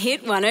Matt. On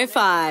Hit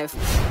 105.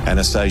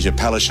 Anastasia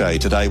Palaszczuk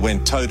today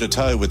went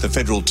toe-to-toe with the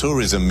Federal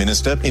Tourism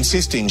Minister,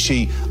 insisting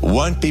she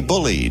won't be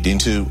bullied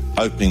into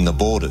opening the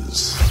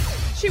borders.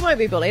 She won't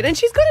be bullied, and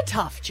she's got a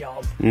tough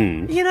job.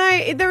 You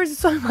know, there is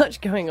so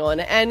much going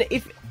on, and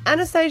if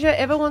Anastasia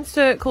ever wants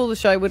to call the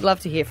show, we'd love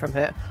to hear from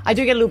her. I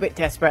do get a little bit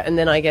desperate, and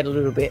then I get a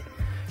little bit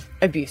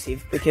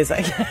abusive because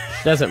I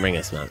doesn't ring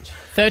us much.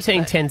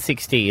 13 10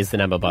 60 is the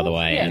number, by the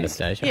way,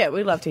 Anastasia. Yeah,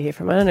 we'd love to hear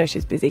from her. I know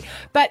she's busy,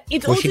 but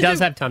it's well, also she does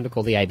have time to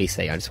call the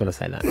ABC. I just want to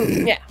say that.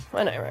 Yeah,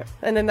 I know, right?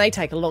 And then they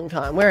take a long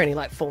time. We're only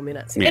like 4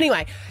 minutes. Yeah.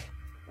 Anyway,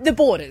 the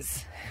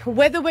borders.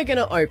 Whether we're going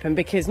to open,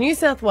 because New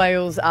South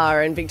Wales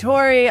are and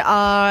Victoria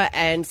are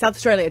and South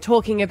Australia are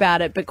talking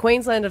about it, but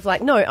Queensland is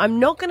like, no, I'm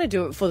not going to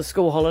do it for the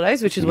school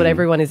holidays, which is what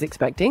everyone is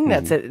expecting.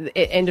 That's at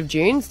end of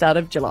June, start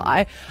of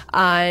July.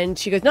 And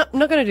she goes, no, I'm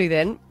not going to do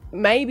then.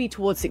 Maybe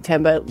towards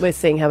September, we're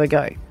seeing how we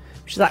go.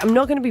 She's like, I'm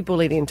not going to be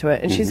bullied into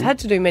it. And she's had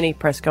to do many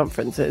press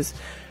conferences.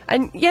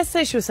 And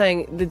yesterday she was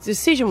saying the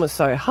decision was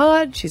so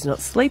hard, she's not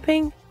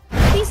sleeping.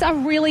 These are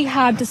really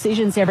hard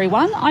decisions,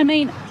 everyone. I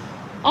mean,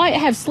 I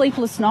have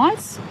sleepless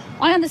nights.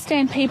 I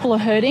understand people are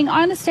hurting.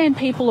 I understand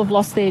people have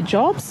lost their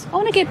jobs. I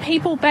want to get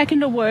people back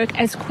into work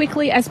as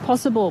quickly as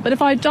possible. But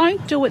if I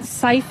don't do it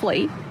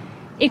safely,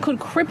 it could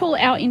cripple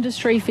our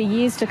industry for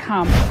years to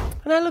come.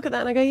 And I look at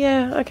that and I go,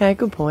 yeah, okay,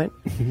 good point.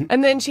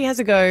 And then she has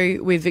a go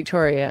with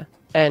Victoria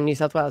and New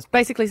South Wales,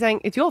 basically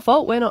saying, it's your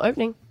fault, we're not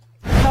opening.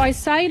 So I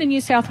say to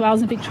New South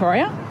Wales and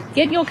Victoria,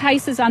 get your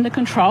cases under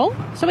control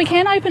so we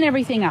can open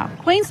everything up.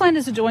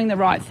 Queenslanders are doing the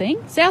right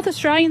thing. South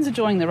Australians are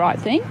doing the right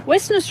thing.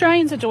 Western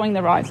Australians are doing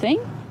the right thing.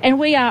 And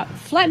we are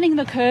flattening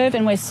the curve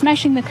and we're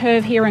smashing the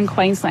curve here in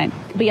Queensland.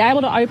 We'll be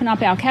able to open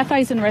up our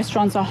cafes and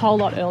restaurants a whole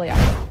lot earlier.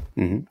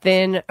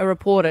 Then a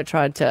reporter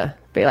tried to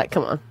be like,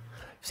 come on.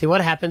 See,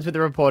 what happens with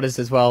the reporters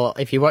as well,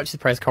 if you watch the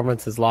press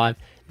conferences live,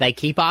 they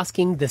keep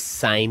asking the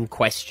same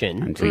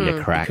question. Until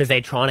you crack. Because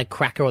they're trying to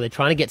crack her or they're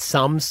trying to get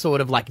some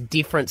sort of like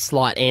different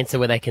slight answer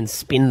where they can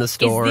spin the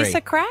story. Is this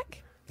a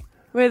crack?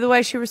 Where the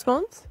way she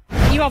responds?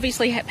 You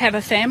obviously have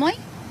a family.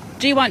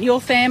 Do you want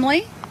your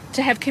family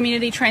to have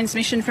community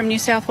transmission from New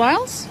South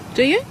Wales?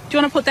 Do you? Do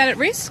you want to put that at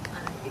risk?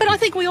 But I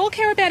think we all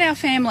care about our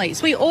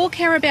families. We all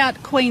care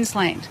about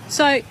Queensland.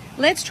 So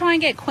let's try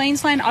and get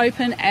Queensland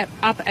open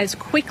up as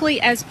quickly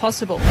as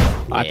possible.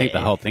 I think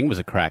the whole thing was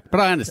a crack. But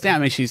I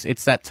understand. I mean,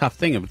 it's that tough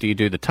thing of do you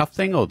do the tough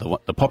thing or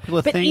the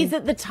popular But thing? is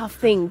it the tough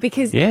thing?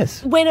 Because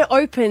Yes. when it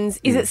opens,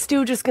 is it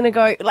still just going to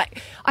go...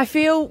 Like, I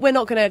feel we're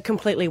not going to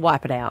completely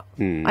wipe it out.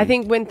 I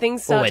think when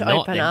things start to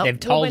open up... They've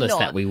told we're us not.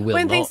 that we will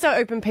When not. things start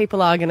open,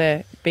 people are going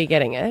to be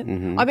getting it.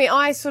 I mean,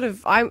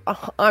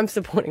 I'm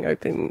supporting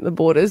opening the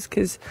borders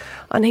because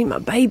I need my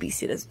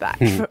babysitters back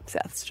from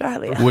South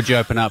Australia. Would you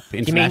open up You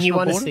international mean you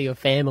want to borders? see your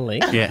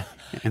family? Yeah.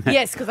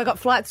 Yes, because I got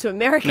flights to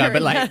America. No,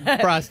 but and-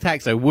 like brass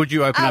tacks. So, would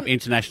you open up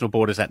international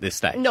borders at this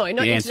stage? No,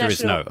 not The answer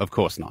is no. international. Of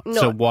course not. No.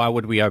 So why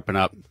would we open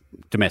up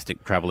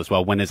domestic travel as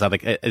well when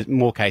there's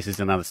more cases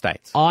in other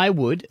states? I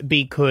would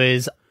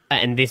because,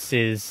 and this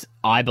is,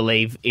 I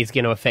believe, is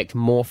going to affect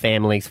more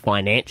families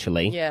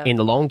financially in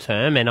the long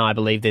term, and I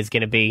believe there's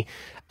going to be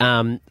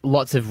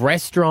lots of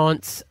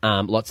restaurants,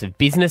 lots of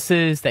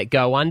businesses that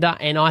go under,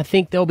 and I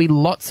think there'll be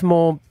lots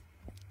more,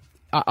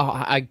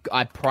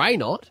 I pray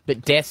not,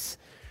 but deaths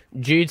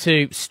due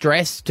to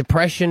stress,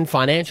 depression,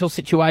 financial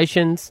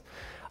situations.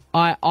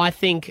 I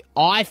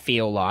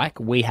feel like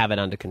we have it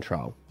under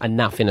control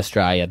enough in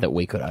Australia that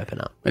we could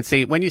open up. But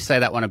see, when you say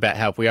that one about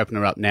how if we open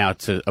her up now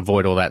to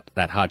avoid all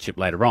that hardship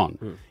later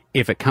on,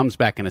 if it comes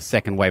back in a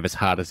second wave as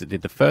hard as it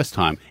did the first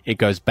time, it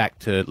goes back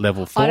to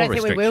level 4 I don't think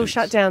restrictions. we will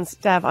shut down,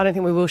 Stav. I don't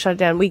think we will shut it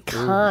down. We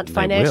can't they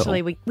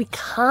financially. will. We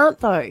can't,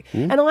 though.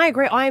 And I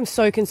agree. I am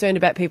so concerned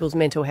about people's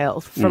mental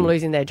health from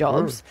losing their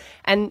jobs.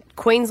 And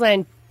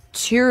Queensland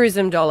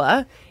tourism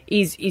dollar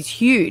is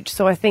huge.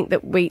 So I think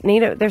that we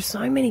need it. There's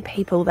so many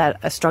people that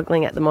are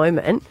struggling at the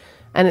moment.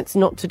 And it's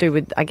not to do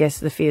with, I guess,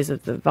 the fears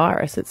of the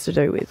virus. It's to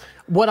do with...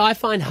 What I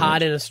find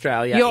hard in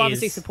Australia You're is...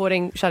 obviously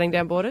supporting shutting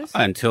down borders?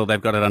 Until they've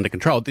got it under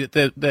control.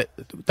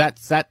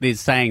 That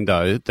is saying,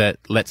 though, that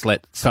let's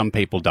let some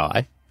people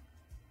die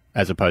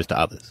as opposed to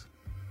others.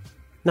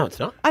 No, it's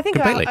not. I think...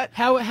 Completely.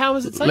 How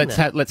is it saying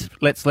that?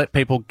 Let's let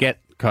people get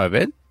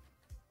COVID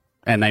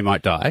and they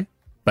might die.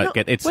 But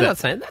We're not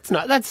saying that's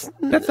not... That's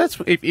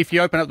if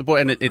you open up the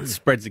border and it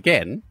spreads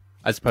again,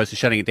 as opposed to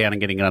shutting it down and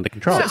getting it under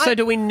control. So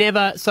do we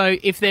never... So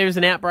if there's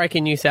an outbreak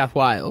in New South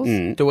Wales,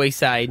 do we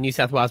say New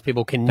South Wales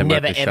people can They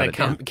might never just shut ever it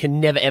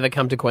down.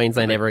 come to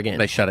Queensland ever again?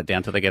 They shut it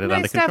down till they get it No,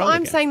 under Stav, control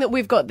I'm again. saying that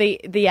we've got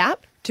the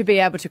app to be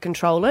able to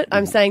control it.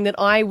 I'm saying that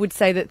I would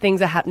say that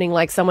things are happening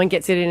like someone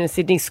gets it in a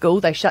Sydney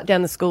school, they shut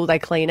down the school, they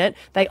clean it,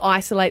 they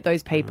isolate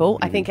those people.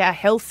 I think our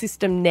health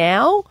system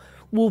now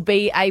will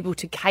be able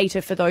to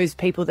cater for those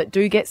people that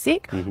do get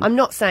sick. I'm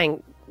not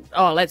saying,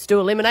 oh, let's do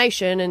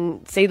elimination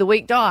and see the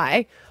weak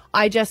die.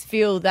 I just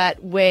feel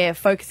that we're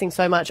focusing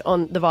so much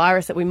on the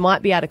virus that we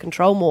might be able to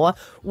control more.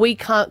 We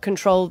can't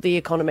control the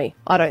economy,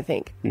 I don't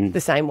think,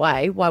 the same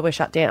way while we're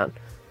shut down.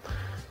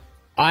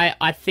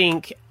 I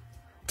think...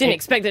 Didn't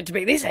expect it to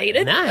be this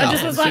heated. No. I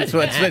just was like, This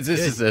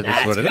is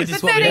what it is. it's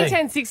 13,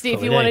 10, 60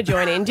 if you want to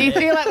join in. Do you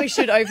feel like we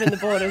should open the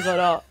borders or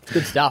not?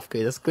 Good stuff,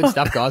 That's good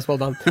stuff, guys. Well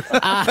done.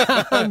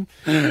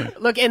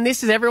 Look, and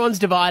this is everyone's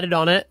divided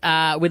on it.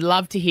 We'd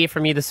love to hear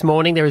from you this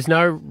morning. There is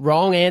no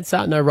wrong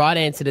answer, no right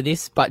answer to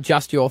this, but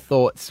just your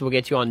thoughts. We'll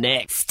get you on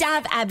next.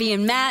 Stab Abby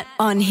and Matt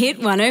on Hit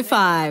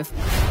 105.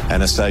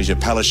 Anastasia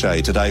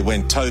Palaszczuk today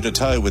went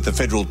toe-to-toe with the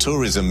Federal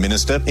Tourism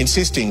Minister,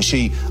 insisting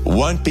she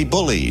won't be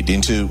bullied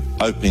into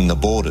opening the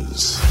borders.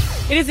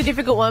 It is a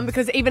difficult one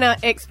because even our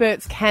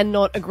experts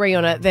cannot agree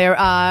on it. There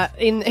are,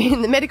 in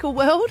the medical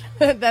world,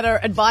 that are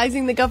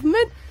advising the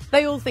government.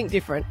 They all think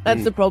different.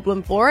 That's the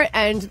problem for it.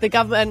 And the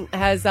government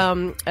has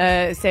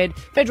said,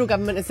 federal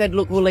government has said,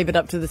 look, we'll leave it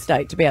up to the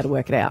state to be able to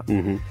work it out.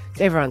 So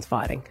everyone's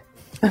fighting.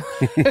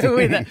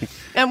 With it.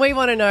 And we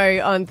want to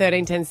know on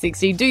 13 10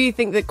 60, do you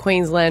think that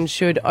Queensland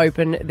should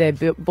open their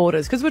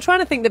borders? Because we're trying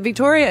to think that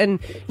Victoria and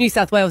New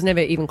South Wales never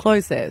even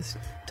closed theirs.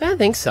 Don't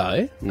think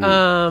so.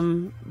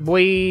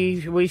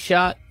 We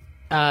shut,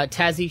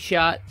 Tassie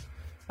shut,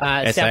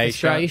 South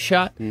Australia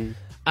shut.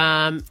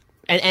 And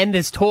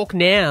there's talk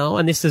now,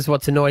 and this is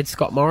what's annoyed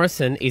Scott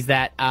Morrison, is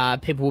that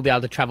people will be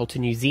able to travel to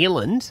New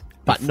Zealand,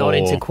 but not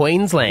into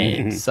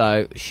Queensland.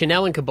 So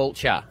Chanel and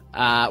Caboolture,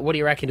 what do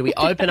you reckon? Do we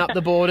open up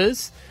the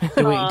borders?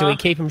 Do we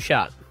keep them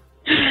shut?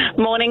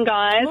 Morning,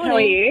 guys. Morning. How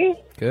are you?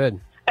 Good.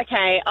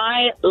 Okay,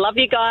 I love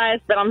you guys,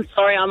 but I'm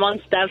sorry I'm on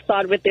Stav's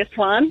side with this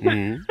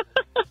one.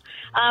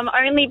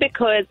 Only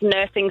because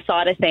nursing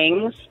side of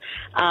things,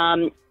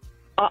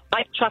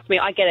 I trust me,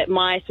 I get it.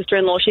 My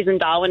sister-in-law, she's in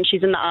Darwin,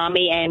 she's in the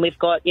army, and we've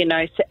got, you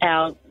know,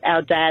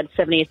 our dad's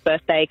 70th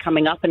birthday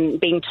coming up, and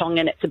being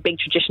Tongan, it's a big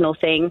traditional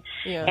thing.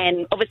 Yeah.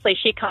 And obviously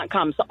she can't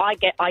come, so I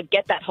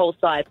get that whole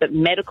side. But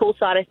medical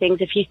side of things,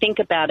 if you think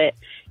about it,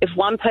 if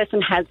one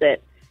person has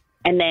it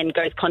and then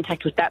goes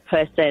contact with that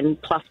person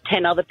plus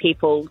 10 other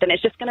people, then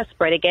it's just going to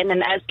spread again.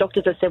 And as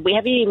doctors have said, we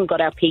haven't even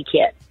got our peak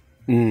yet.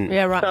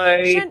 Yeah, right.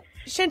 So,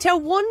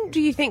 Chantel, when do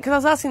you think, because I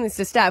was asking this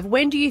to Stav,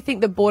 when do you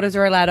think the borders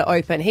are allowed to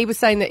open? He was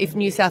saying that if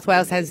New South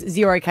Wales has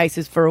 0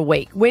 cases for a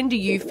week, when do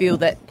you feel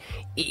that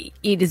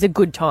it is a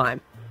good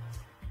time?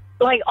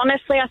 like,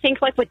 honestly, I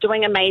think like we're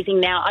doing amazing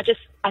now. I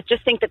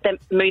just think that they're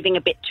moving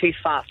a bit too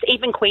fast.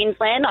 Even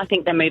Queensland, I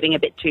think they're moving a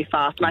bit too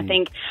fast. And I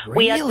think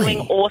we are doing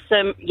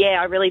awesome.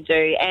 Yeah, I really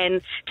do.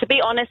 And to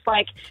be honest,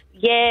 like,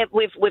 yeah,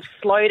 we've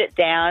slowed it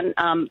down.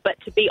 But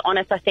to be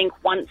honest, I think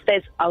once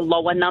there's a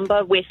lower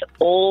number with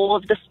all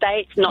of the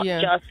states, not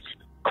just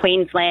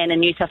Queensland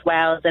and New South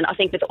Wales, and I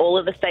think with all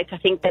of the states, I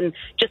think then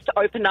just to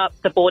open up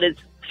the borders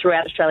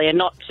throughout Australia,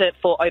 not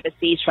for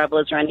overseas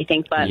travellers or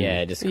anything, but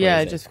just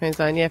Queensland. Just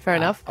Queensland. Yeah, fair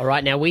enough. All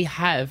right, now we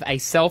have a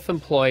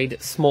self-employed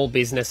small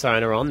business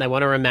owner on. They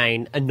want to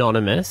remain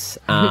anonymous.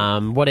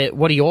 What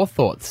are your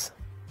thoughts?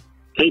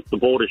 Keep the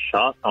borders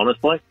shut,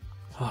 honestly.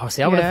 Oh,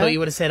 see, I would have thought you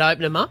would have said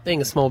open them up,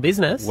 being a small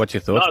business. What's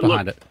your thoughts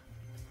behind it?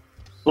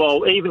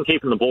 Well, even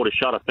keeping the border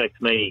shut affects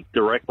me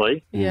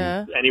directly.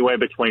 Yeah. Anywhere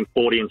between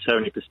 40 and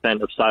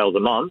 70% of sales a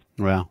month.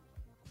 Wow.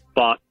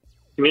 But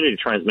community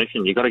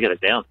transmission, you've got to get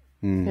it down.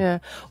 Yeah.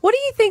 What do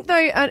you think,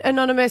 though,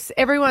 Anonymous?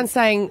 Everyone's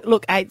saying,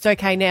 look, it's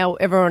okay now,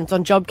 everyone's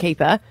on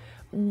JobKeeper.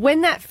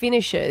 When that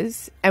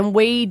finishes and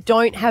we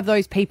don't have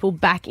those people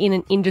back in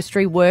an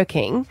industry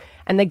working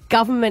and the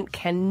government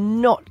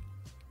cannot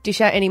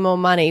dish out any more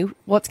money,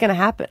 what's going to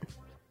happen?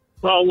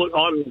 Well, look,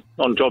 I'm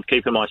on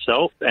JobKeeper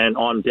myself, and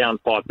I'm down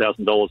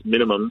 $5,000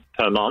 minimum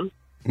per month.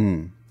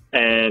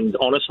 And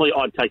honestly,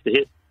 I'd take the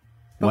hit.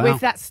 But if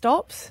that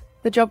stops,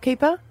 the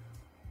JobKeeper?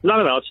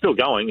 No, it's still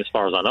going as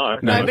far as I know.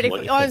 No,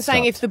 but I'm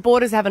saying if the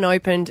borders haven't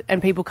opened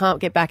and people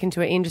can't get back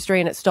into an industry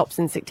and it stops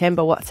in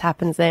September, what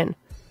happens then?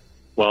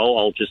 Well,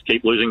 I'll just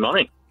keep losing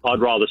money. I'd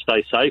rather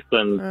stay safe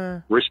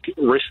than risk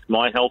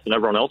my health and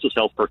everyone else's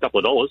health for a couple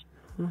of dollars.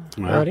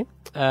 Alrighty.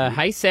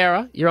 Hey,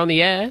 Sarah, you're on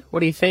the air. What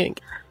do you think?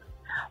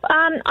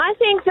 I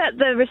think that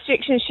the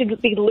restrictions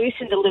should be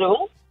loosened a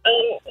little.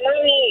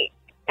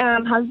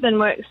 My husband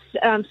works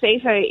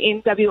FIFO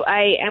in WA,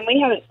 and we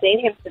haven't seen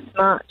him since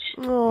March.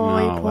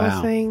 Oh,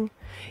 poor thing.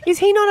 Is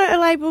he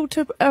not able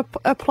to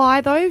apply,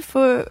 though,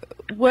 for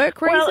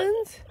work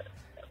reasons?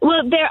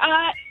 Well, there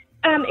are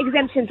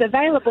exemptions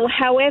available.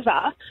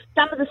 However,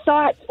 some of the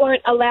sites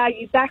won't allow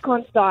you back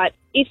on site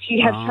if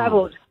you have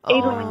travelled,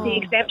 even with the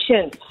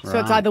exemptions. So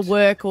it's either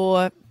work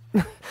or...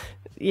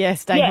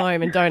 stay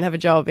home and don't have a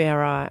job. Yeah,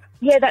 right.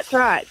 Yeah, that's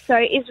right. So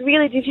it's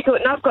really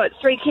difficult. And I've got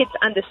 3 kids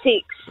under 6.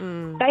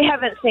 They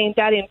haven't seen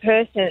Dad in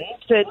person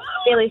for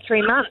nearly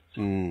 3 months.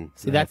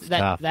 See,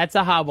 that's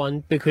a hard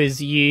one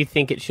because you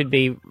think it should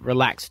be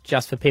relaxed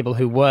just for people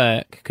who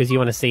work because you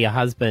want to see your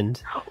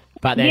husband.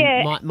 But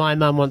then my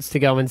mum wants to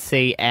go and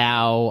see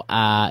our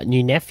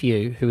new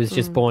nephew who was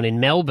just born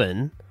in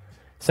Melbourne.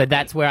 So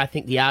that's where I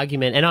think the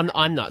argument, and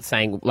I'm not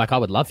saying, like, I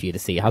would love for you to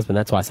see your husband.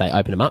 That's why I say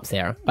open him up,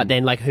 Sarah. But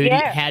then, like,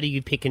 how do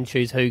you pick and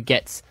choose who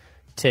gets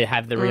to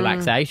have the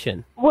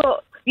relaxation?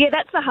 Well, yeah,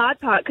 that's the hard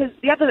part, because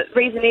the other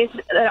reason is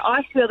that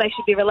I feel they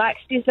should be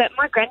relaxed is that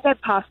my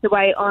granddad passed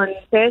away on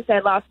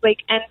Thursday last week,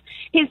 and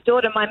his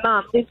daughter, my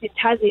mum, lives in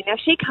Tassie. Now,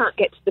 she can't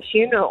get to the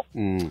funeral.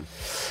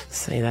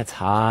 See, that's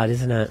hard,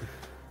 isn't it?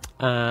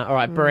 All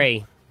right,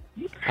 Bree.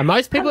 Are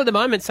most people at the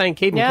moment saying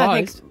keep them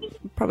closed? I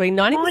think probably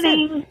 90%.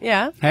 Morning.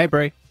 Yeah. Hey,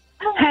 Bree.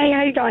 Hey,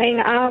 how you going?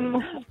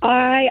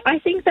 I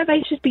think that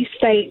they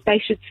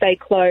should stay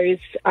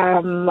closed.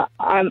 I'm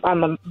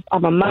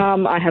a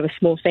mum. I have a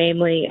small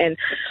family, and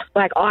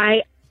like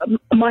I've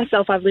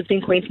lived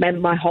in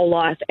Queensland my whole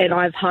life, and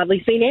I've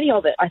hardly seen any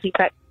of it. I think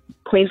that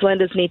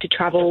Queenslanders need to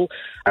travel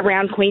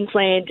around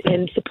Queensland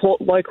and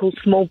support local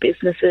small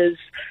businesses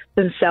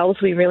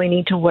themselves. We really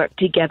need to work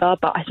together,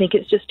 but I think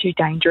it's just too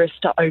dangerous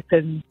to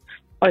open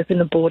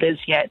the borders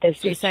yet. There's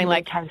just saying,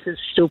 like, cases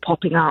still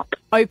popping up.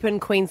 Open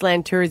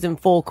Queensland tourism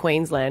for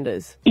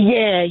Queenslanders.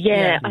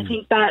 Yeah. I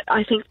think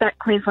that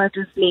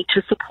Queenslanders need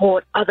to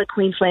support other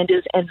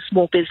Queenslanders and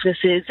small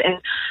businesses.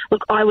 And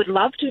look, I would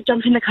love to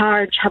jump in the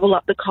car and travel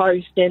up the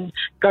coast and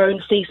go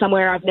and see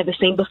somewhere I've never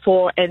seen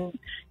before. And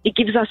it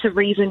gives us a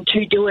reason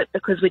to do it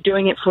because we're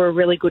doing it for a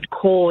really good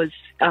cause,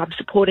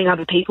 supporting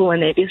other people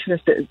and their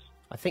businesses.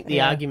 I think the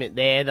argument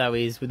there, though,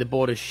 is with the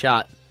borders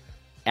shut,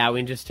 our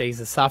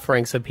industries are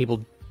suffering, so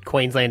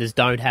Queenslanders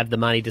don't have the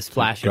money to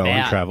splash Go about.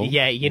 and travel.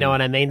 Yeah, you know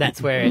what I mean?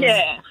 That's where it's...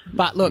 Yeah.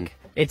 But look,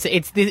 it's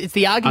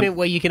the argument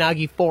where you can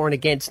argue for and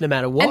against no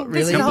matter what, And really.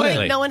 this is the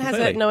thing,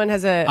 no one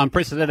has a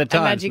unprecedented a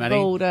times, magic Matty.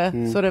 ball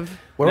to sort of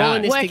We're all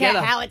in this work together.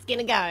 out how it's going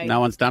to go.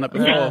 No one's done it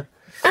before.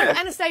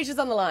 Anastasia's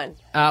on the line.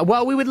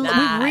 Well, we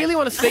really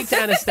want to speak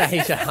to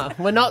Anastasia.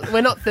 We're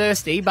not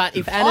thirsty, but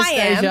if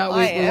Anastasia,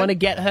 we want to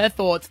get her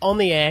thoughts on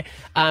the air.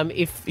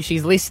 If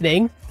she's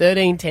listening,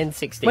 13 10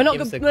 60.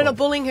 We're not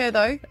bullying her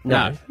though.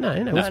 No. We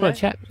just want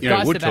to chat. You know,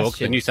 Guy Wood Talk,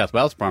 Sebastian. the New South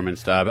Wales Prime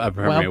Minister,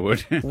 Premier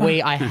Wood.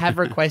 I have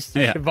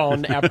requested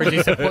Siobhan, our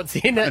producer,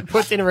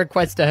 puts in a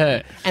request to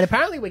her, and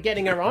apparently we're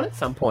getting her on at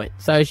some point.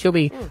 So she'll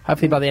be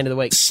hopefully by the end of the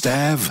week.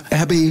 Stav,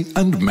 Abby,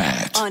 and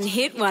Matt. On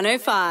Hit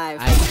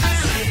 105.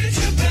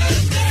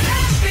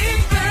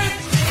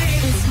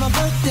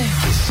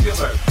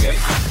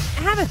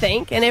 Have a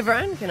think, and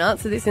everyone can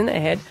answer this in their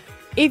head.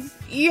 If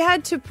you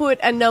had to put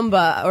a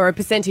number or a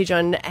percentage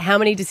on how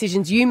many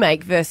decisions you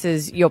make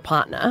versus your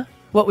partner,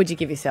 what would you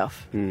give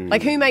yourself?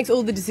 Like, who makes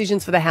all the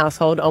decisions for the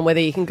household on whether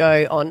you can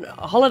go on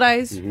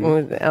holidays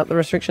without the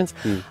restrictions?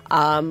 Me,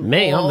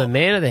 I'm the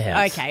man of the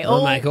house. Okay,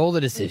 I'll make all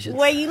the decisions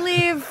where you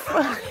live,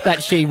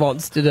 that she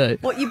wants to do.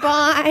 what you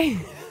buy.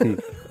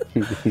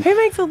 Who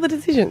makes all the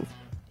decisions?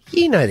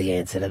 You know the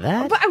answer to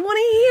that. But I want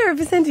to hear a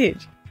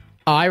percentage.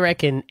 I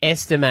reckon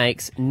Esther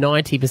makes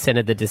 90%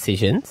 of the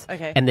decisions.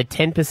 Okay. And the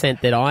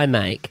 10% that I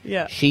make,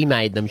 Yeah. she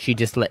made them. She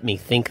just let me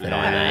think that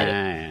I made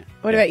it.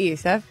 What about you,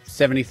 Sav?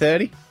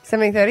 70-30?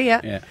 70-30,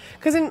 yeah. Yeah.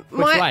 Because in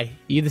Which way?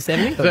 You the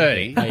 70?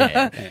 30. Oh,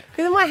 yeah.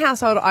 Because in my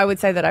household, I would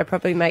say that I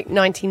probably make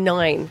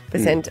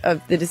 99%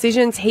 of the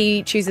decisions.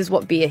 He chooses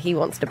what beer he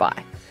wants to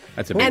buy.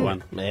 That's a big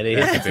one. It is.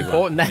 That's It's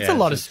important. That's a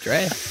lot of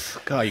stress.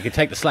 God, you could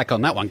take the slack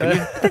on that one, couldn't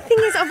you? The thing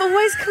is, I've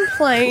always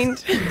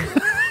complained.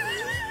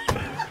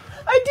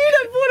 I did.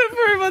 I bought it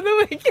for him on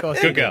the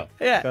weekend. Good girl.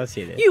 Yeah. Of course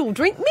you did. You'll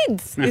drink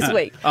mids this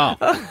week. Oh.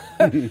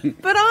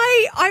 But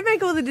I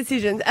make all the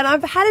decisions, and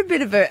I've had a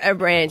bit of a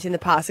rant in the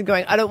past of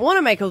going, I don't want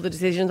to make all the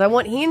decisions. I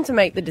want him to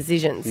make the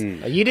decisions.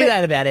 You do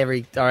that about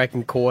every, I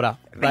reckon, quarter.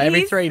 Like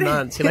every 3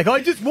 months. You're like,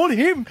 I just want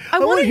him. I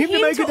wanted him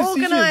to make a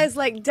decision. organise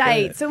like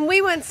dates, and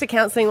we went to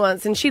counselling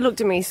once, and she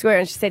looked at me square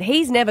and she said,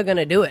 "He's never going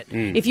to do it.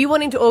 If you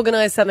want him to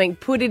organise something,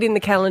 put it in the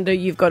calendar.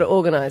 You've got to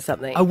organise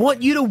something. I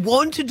want you to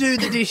want to do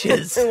the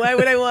dishes. Why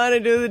would I want to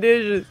do the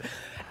dishes?"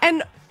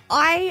 And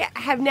I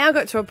have now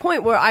got to a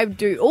point where I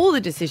do all the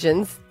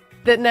decisions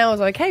that now I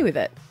was okay with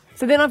it.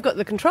 So then I've got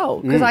the control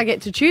because I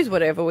get to choose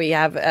whatever we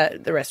have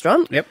at the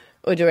restaurant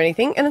or do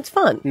anything, and it's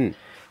fun.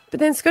 But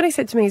then Scotty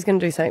said to me he's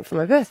going to do something for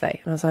my birthday.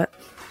 And I was like,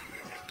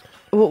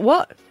 well,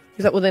 what?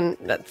 He's like, well, then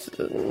that's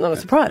not a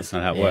surprise. That's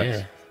not how it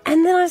works.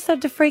 And then I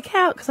started to freak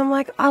out because I'm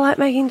like, I like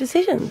making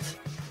decisions.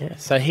 Yeah.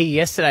 So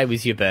yesterday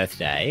was your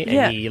birthday,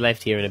 and you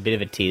left here in a bit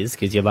of a tiz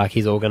because you're like,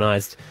 he's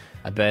organised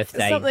a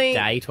birthday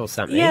date or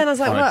something. Yeah, and I was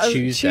like, on what? a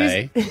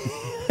Tuesday.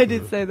 I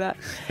did say that.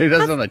 Who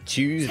does it on a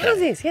Tuesday? What was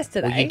this?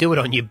 Yesterday. Well, you do it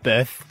on your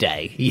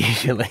birthday,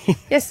 usually.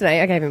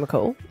 Yesterday, I gave him a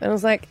call, and I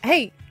was like,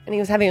 hey, and he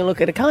was having a look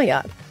at a car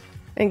yard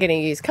and getting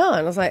a used car, and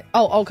I was like,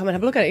 oh, I'll come and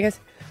have a look at it. He goes,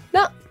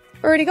 no,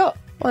 already got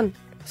one.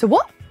 So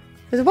what?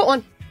 I said, what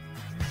one?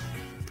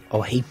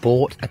 Oh, he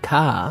bought a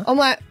car I'm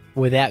like,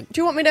 without...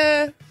 do you want me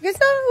to... He goes,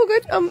 no, all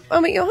good.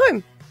 I'll meet you at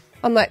home.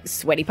 I'm like,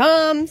 sweaty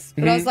palms.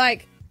 But I was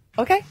like,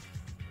 okay.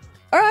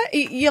 All right,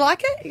 you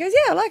like it? He goes,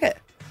 yeah, I like it.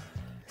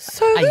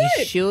 So Are good.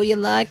 you sure you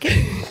like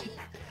it?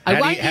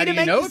 How do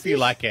you know if you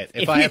like it,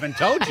 if I haven't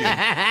told you?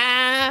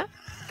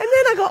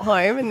 then I got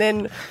home and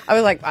then I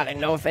was like, I don't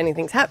know if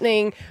anything's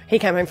happening. He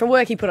came home from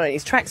work. He put on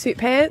his tracksuit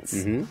pants.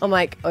 Mm-hmm. I'm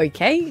like,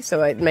 okay,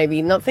 so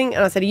maybe nothing.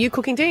 And I said, are you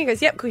cooking dinner? He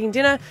goes, yep, cooking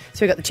dinner.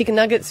 So we got the chicken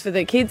nuggets for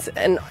the kids.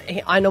 And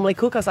I normally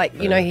cook. I was like,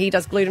 he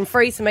does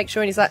gluten-free, so make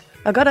sure. And he's like,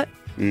 I got it.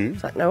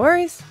 It's like, no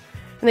worries.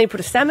 And then he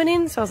put a salmon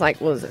in. So I was like,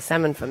 well, is it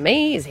salmon for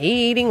me? Is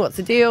he eating? What's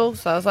the deal?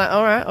 So I was like,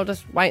 all right, I'll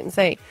just wait and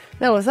see.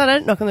 Then all of a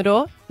sudden, knock on the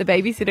door. The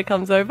babysitter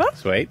comes over.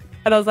 Sweet.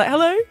 And I was like,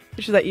 hello?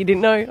 She's like, you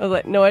didn't know? I was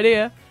like, no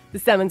idea. The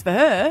salmon's for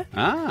her.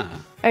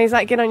 Ah. And he's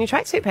like, get on your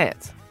tracksuit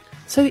pants.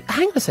 So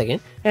hang on a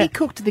second. He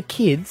cooked the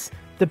kids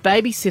the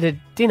babysitter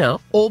dinner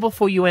all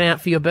before you went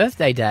out for your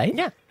birthday day.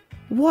 Yeah.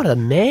 What a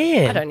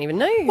man. I don't even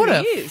know who What he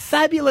a is.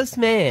 fabulous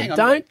man. Hang on.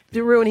 Don't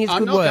ruin his I'm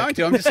good not work.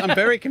 going to. I'm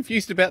very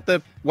confused about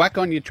the whack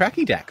on your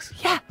tracky dacks.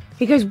 Yeah.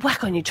 He goes,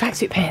 whack on your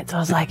tracksuit pants. I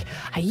was like,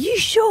 are you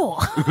sure?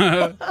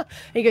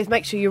 He goes,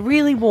 make sure you're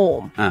really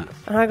warm. Ah.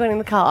 And I got in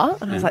the car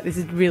and I was like, this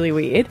is really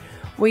weird.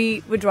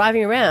 We were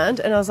driving around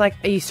and I was like,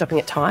 are you stopping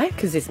at Thai?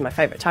 Because this is my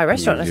favourite Thai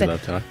restaurant. You And I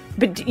love said, Thai.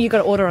 but you got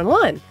to order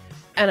online.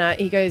 And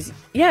he goes,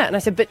 yeah. And I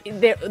said, but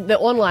the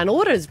online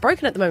order is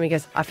broken at the moment. He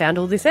goes, I found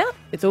all this out.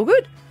 It's all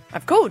good.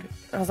 I've called.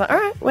 I was like, all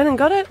right, went and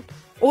got it.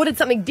 Ordered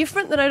something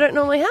different that I don't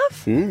normally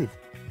have. And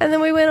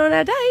then we went on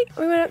our date.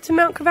 We went up to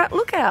Mount Cravat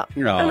Lookout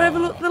and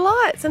overlooked the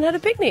lights and had a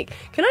picnic.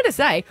 Can I just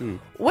say,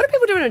 what are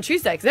people doing on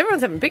Tuesday? Because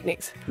everyone's having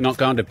picnics. Not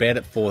going to bed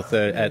at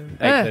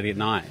 8:30 at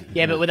night.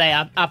 Yeah, but were they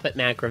up at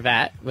Mount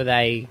Cravat? Were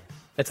they...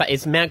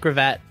 It's Mount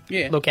Cravat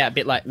Lookout, a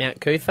bit like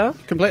Mount Cootha?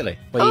 Completely.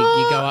 Where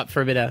you go up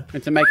for a bit of...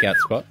 It's a make-out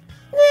spot.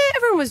 Yeah,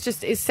 everyone was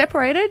is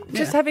separated,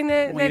 just having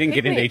their Well, you didn't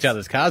get into picnics. each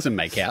other's cars and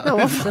make out. No,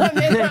 I'm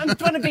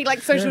trying to be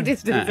like social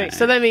distancing.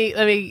 So let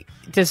me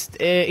just,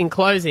 in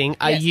closing,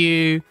 are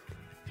you...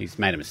 He's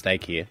made a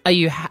mistake here. Are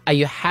you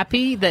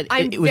happy that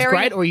it was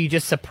great, or are you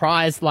just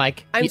surprised, or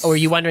are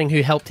you wondering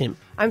who helped him?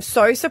 I'm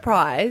so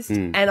surprised,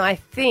 and I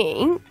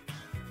think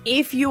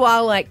if you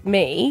are like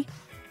me,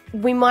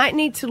 we might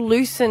need to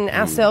loosen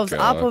ourselves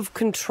up of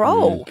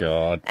control. Oh,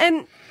 God.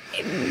 And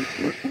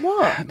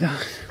what?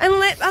 And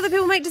let other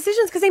people make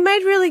decisions, because he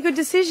made really good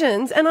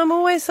decisions, and I'm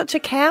always such a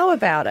cow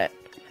about it.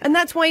 And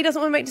that's why he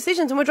doesn't want to make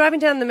decisions. And we're driving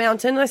down the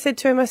mountain, and I said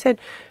to him,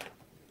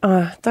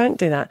 oh, don't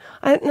do that.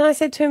 And I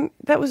said to him,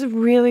 that was a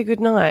really good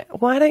night.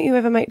 Why don't you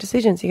ever make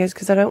decisions? He goes,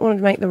 because I don't want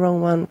to make the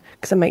wrong one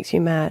because it makes you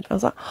mad. I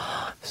was like,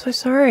 oh, I'm so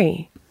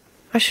sorry.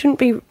 I shouldn't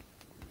be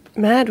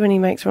mad when he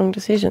makes wrong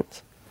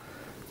decisions.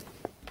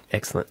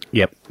 Excellent.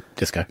 Yep.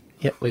 Just go.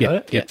 Yep, we got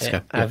it. Yep, just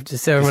go. I've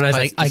just so everyone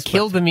knows, I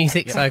killed the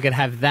music so I could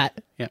have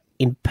that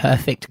in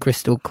perfect,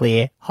 crystal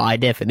clear, high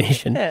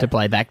definition to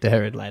play back to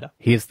her later.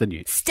 Here's the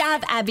news.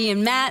 Stab Abby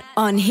and Matt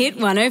on Hit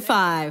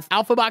 105.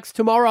 Alpha Bucks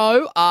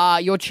tomorrow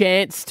are your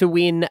chance to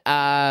win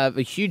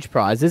huge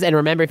prizes. And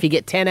remember, if you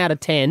get 10 out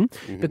of 10,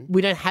 but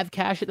we don't have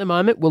cash at the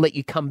moment, we'll let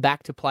you come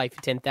back to play for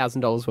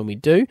 $10,000 when we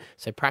do.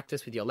 So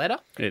practice with your letter.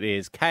 It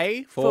is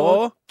K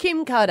for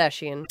Kim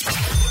Kardashian.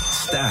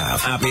 Stab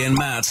Abby and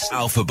Matt's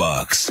Alpha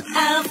Bucks.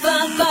 Here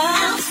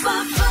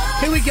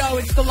we go.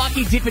 It's the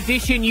Lucky Dip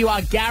edition. You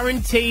are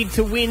guaranteed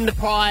to win the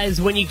prize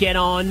when you get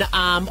on.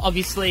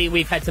 Obviously,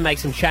 we've had to make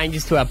some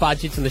changes to our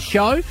budgets on the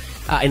show.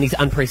 In these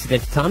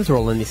unprecedented times, we're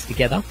all in this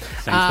together.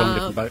 Same storm,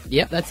 different boat.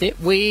 Yep, that's it.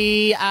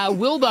 We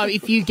will, though,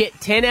 if you get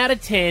 10 out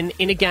of 10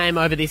 in a game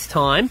over this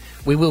time,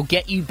 we will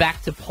get you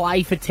back to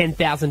play for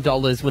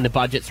 $10,000 when the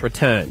budgets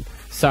return.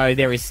 So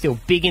there is still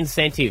big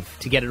incentive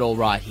to get it all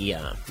right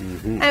here.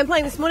 And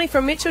playing this morning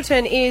from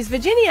Mitchelton is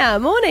Virginia.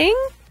 Morning.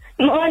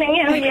 Morning,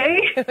 how are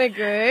you? We're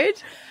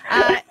good.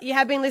 You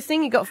have been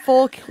listening. You got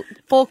four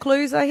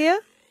clues, I hear?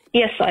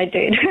 Yes, I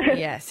did.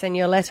 Yes, and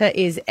your letter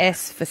is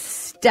S for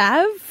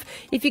Stav.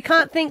 If you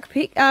can't think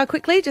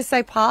quickly, just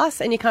say pass,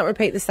 and you can't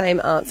repeat the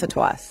same answer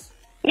twice.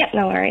 Yep,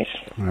 no worries.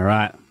 All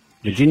right.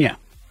 Virginia,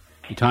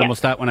 your time will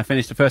start when I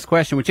finish the first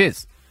question, which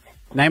is,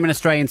 name an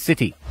Australian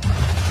city.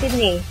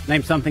 Sydney.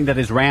 Name something that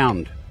is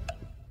round.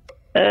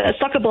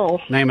 Soccer ball.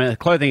 Name a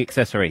clothing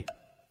accessory.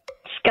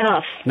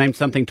 Scarf. Name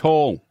something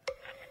tall.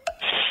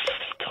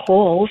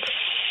 Tall.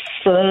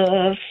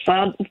 Stav.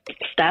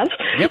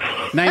 Yep.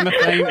 Name a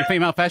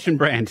female fashion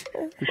brand.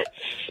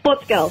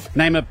 Sports girl.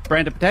 Name a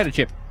brand of potato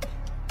chip.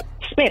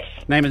 Smith.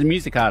 Name a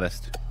music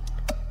artist.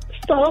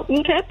 Salt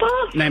and pepper.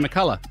 Name a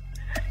colour.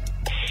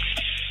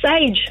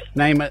 Sage.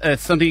 Name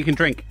something you can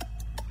drink.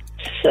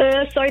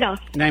 Soda.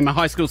 Name a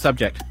high school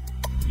subject.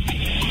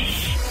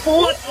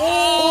 Sport.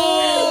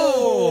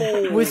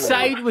 Oh! Was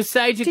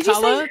sage a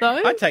colour,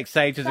 though? I'd take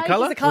sage as a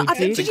colour.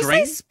 Did you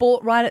say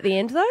sport right at the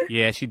end, though?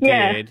 Yeah, she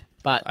Yeah. did.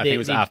 But I think it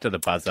was after the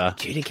buzzer.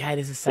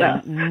 Adjudicators are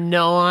saying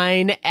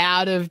 9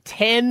 out of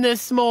 10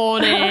 this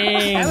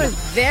morning. That was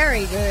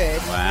very good.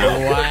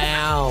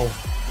 Wow.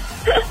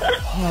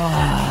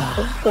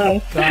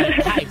 God.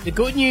 Hey, the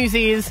good news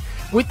is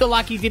With the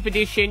Lucky Dip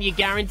edition, you're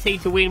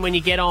guaranteed to win when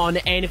you get on.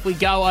 And if we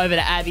go over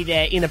to Abby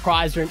there in the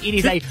prize room, it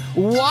is a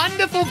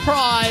wonderful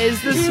prize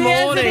this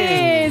morning.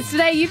 Yes, it is.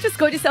 Today, you've just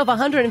got yourself a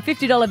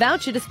 $150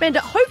 voucher to spend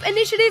at Hope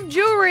Initiative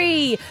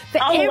Jewellery.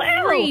 For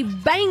every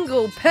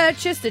bangle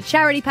purchased, a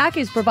charity pack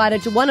is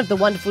provided to one of the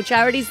wonderful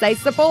charities they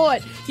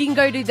support. You can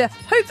go to the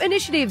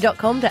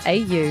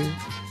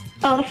hopeinitiative.com.au.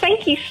 Oh,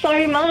 thank you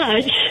so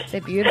much.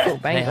 They're beautiful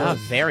bangles. They are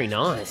very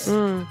nice.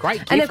 Great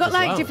gift. And they've got as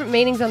like well. different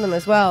meanings on them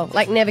as well.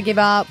 Like never give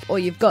up or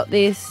you've got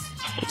this,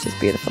 which is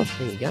beautiful.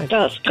 There you go.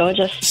 That's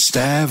gorgeous.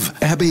 Stav,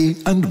 Abby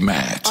and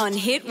Matt. On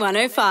Hit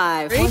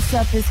 105. What's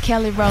up, is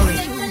Kelly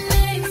Rowland.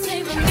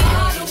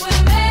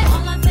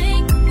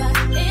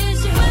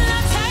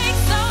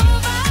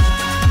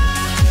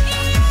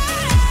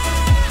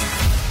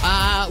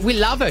 We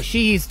love her.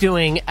 She is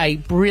doing a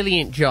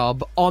brilliant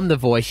job on The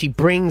Voice. She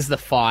brings the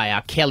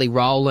fire. Kelly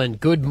Rowland,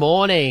 good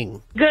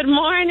morning. Good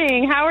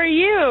morning. How are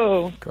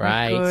you?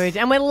 Great. Good.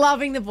 And we're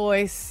loving The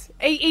Voice.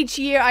 Each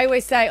year I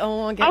always say,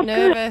 I get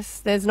nervous.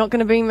 There's not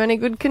going to be many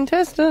good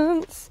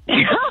contestants.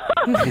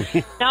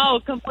 No,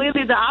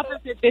 completely the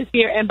opposite this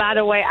year. And by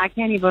the way, I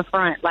can't even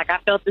front. Like, I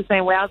felt the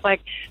same way. I was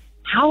like,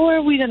 how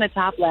are we going to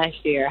top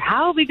last year?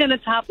 How are we going to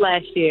top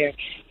last year?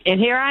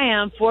 And here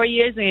I am 4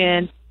 years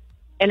in,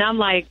 and I'm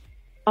like,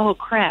 oh,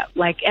 crap.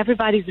 Like,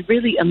 everybody's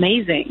really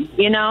amazing,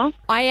 you know?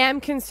 I am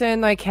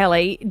concerned, though,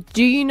 Kelly.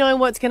 Do you know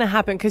what's going to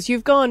happen? Because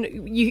you've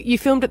gone, you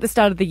filmed at the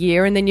start of the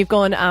year and then you've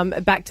gone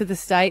back to the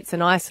States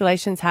and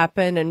isolations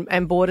happen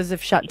and borders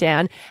have shut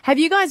down. Have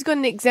you guys got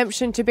an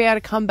exemption to be able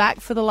to come back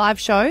for the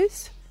live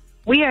shows?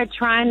 We are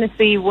trying to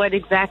see what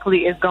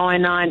exactly is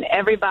going on.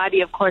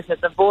 Everybody, of course, at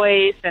The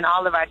Voice and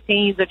all of our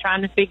teams are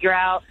trying to figure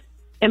out.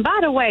 And by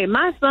the way,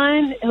 my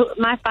son,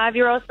 my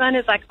 5-year-old son,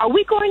 is like, are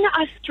we going to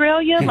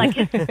Australia? Like,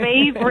 his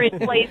favorite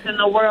place in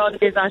the world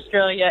is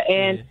Australia.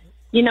 And,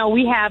 you know,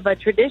 we have a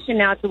tradition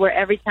now to where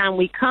every time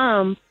we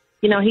come,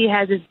 you know, he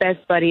has his best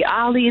buddy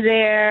Ollie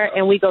there,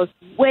 and we go to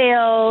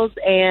Wales.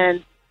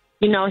 And,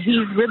 you know,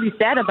 he's really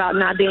sad about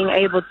not being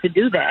able to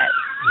do that.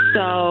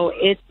 So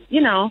it's, you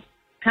know,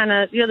 kind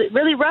of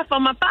really rough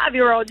on my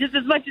 5-year-old just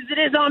as much as it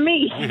is on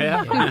me.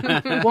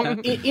 Yeah. Well,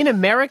 in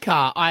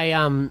America,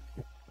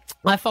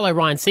 I follow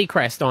Ryan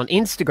Seacrest on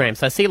Instagram,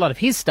 so I see a lot of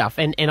his stuff,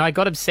 and I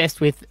got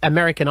obsessed with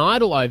American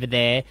Idol over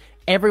there.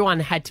 Everyone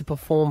had to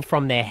perform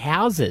from their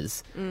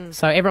houses.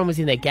 So everyone was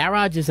in their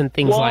garages and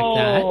things like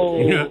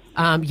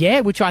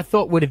that. Which I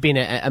thought would have been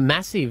a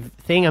massive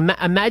thing.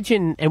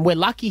 Imagine, and we're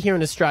lucky here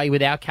in Australia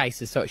with our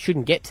cases, so it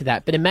shouldn't get to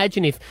that, but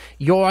imagine if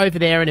you're over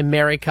there in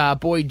America,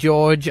 Boy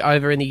George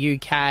over in the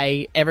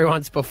UK,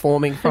 everyone's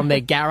performing from their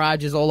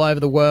garages all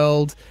over the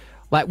world.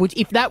 Like,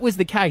 if that was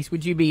the case,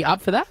 would you be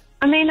up for that?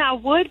 I mean, I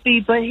would be,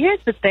 but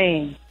here's the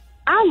thing.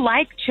 I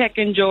like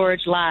checking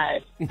George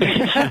live.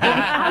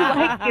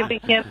 I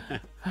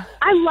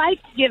like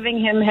giving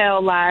him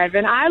hell live,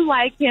 and I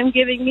like him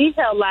giving me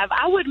hell live.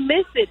 I would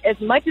miss it as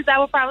much as I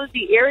would probably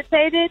be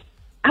irritated.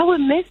 I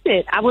would miss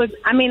it. I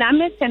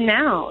miss him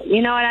now.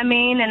 You know what I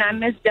mean? And I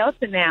miss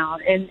Delta now.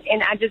 And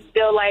I just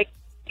feel like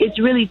it's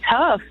really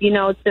tough, you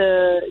know,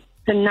 to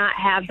not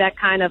have that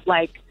kind of,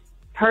 like,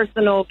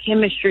 personal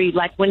chemistry,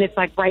 like when it's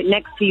like right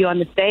next to you on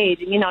the stage.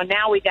 And, you know,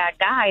 now we got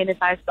Guy, and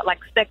it's our like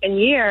second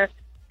year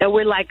that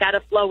we're like got to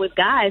flow with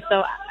Guy.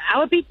 So I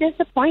would be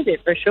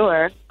disappointed for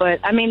sure. But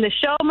I mean, the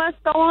show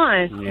must go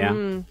on.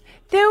 Yeah.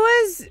 There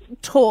was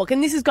talk,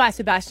 and this is Guy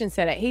Sebastian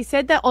said it. He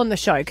said that on the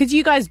show, because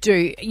you guys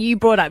do, you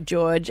brought up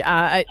George,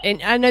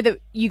 and I know that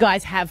you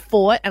guys have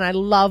fought, and I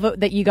love it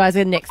that you guys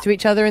are next to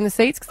each other in the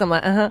seats, because I'm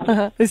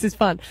like, this is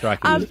fun.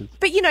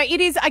 But, you know, it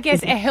is, I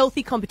guess, a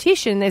healthy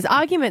competition. There's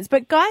arguments,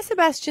 but Guy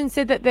Sebastian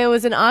said that there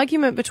was an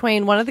argument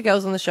between one of the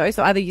girls on the show,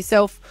 so either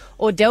yourself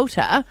or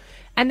Delta,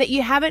 and that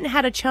you haven't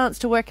had a chance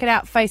to work it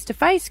out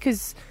face-to-face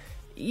because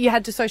you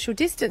had to social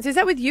distance. Is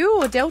that with you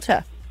or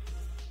Delta?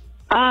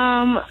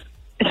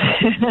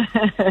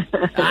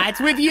 It's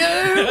with you.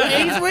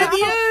 He's with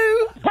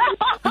you.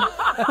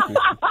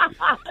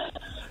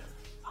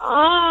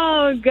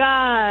 Oh,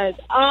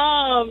 God.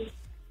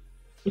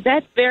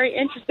 That's very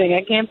interesting.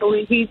 I can't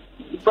believe he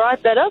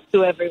brought that up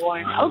to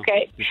everyone.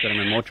 Okay. He's got him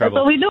in more trouble.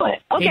 That's what we do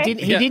it. Okay.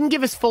 He didn't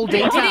give us full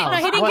details.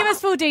 He didn't give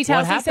us full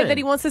details. He said that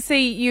he wants to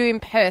see you in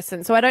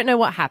person, so I don't know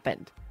what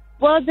happened.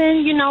 Well,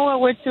 then, you know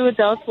what? We're two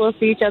adults. We'll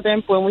see each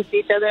other when we see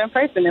each other in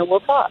person, and we'll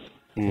talk.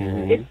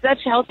 It's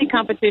such healthy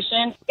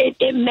competition.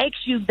 It makes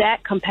you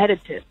that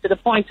competitive to the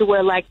point to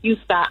where, like,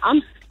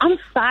 I'm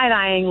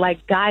side-eyeing,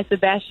 like, Guy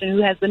Sebastian,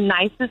 who has the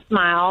nicest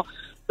smile,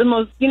 the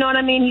most, you know what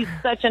I mean? He's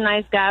such a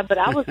nice guy, but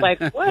I was like,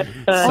 what?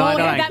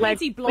 That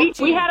means he blocked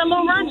you. We had a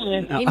little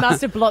run-in. He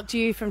must have blocked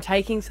you from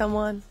taking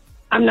someone.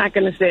 I'm not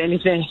going to say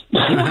anything.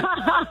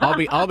 I'll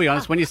be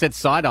honest. When you said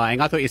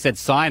side-eyeing, I thought you said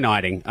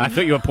cyaniding. I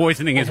thought you were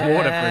poisoning his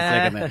water for a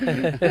second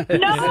there.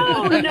 No,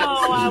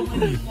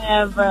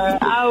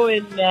 I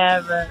would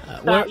never.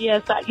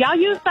 Y'all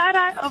use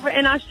side-eye over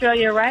in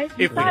Australia, right?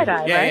 Side-eye,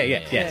 right?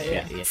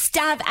 Yeah.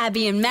 Stab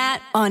Abby and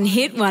Matt on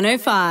Hit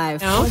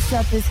 105. What's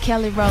up, is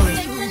Kelly Rowland.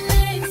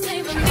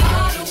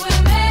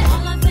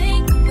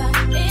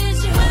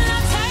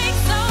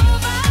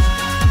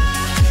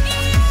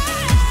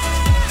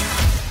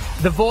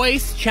 The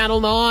Voice, Channel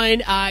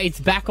 9, it's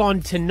back on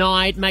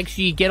tonight. Make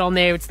sure you get on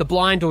there. It's the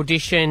blind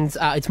auditions.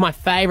 It's my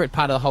favourite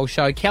part of the whole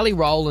show. Kelly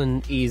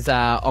Rowland is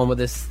on with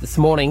us this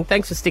morning.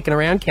 Thanks for sticking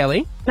around,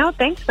 Kelly. No,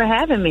 thanks for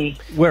having me.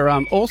 We're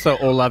also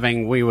all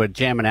loving, we were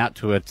jamming out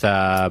to it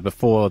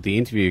before the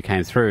interview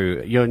came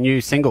through, your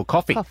new single,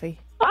 Coffee.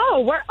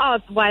 Oh,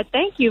 why,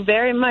 thank you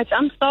very much.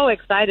 I'm so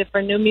excited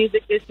for new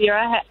music this year.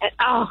 I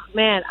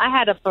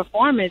had a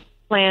performance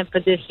planned for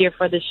this year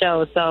for the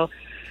show, so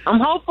I'm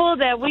hopeful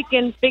that we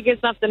can figure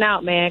something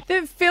out, man.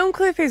 The film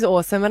clip is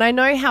awesome, and I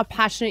know how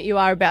passionate you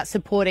are about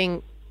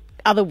supporting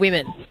other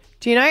women.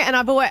 Do you know? And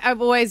I've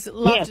always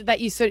loved that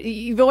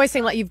you've always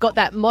seemed like you've got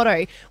that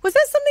motto. Was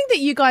that something that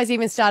you guys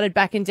even started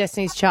back in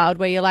Destiny's Child,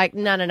 where you're like,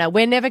 no,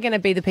 we're never going to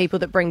be the people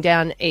that bring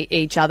down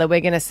each other.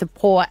 We're going to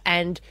support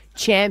and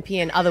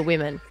champion other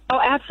women. Oh,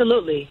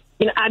 absolutely.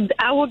 You know,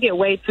 I will get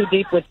way too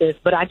deep with this,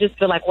 but I just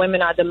feel like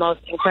women are the most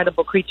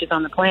incredible creatures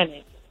on the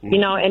planet. You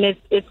know, and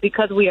it's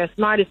because we are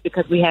smart. It's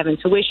because we have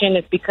intuition.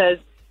 It's because,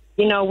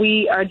 you know,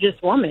 we are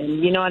just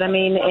women. You know what I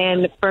mean?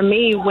 And for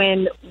me,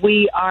 when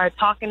we are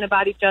talking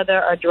about each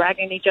other or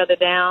dragging each other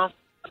down,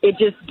 it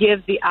just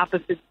gives the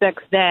opposite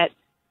sex that,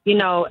 you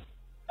know,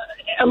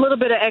 a little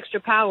bit of extra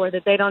power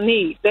that they don't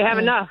need. They have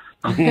enough.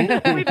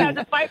 We've had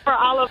to fight for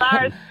all of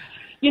ours,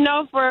 you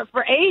know, for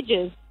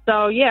ages.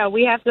 So, yeah,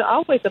 we have to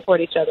always support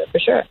each other, for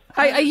sure.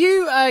 Are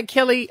you,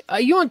 Kelly,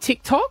 are you on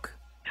TikTok?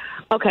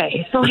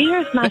 Okay, so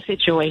here's my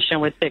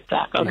situation with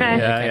TikTok,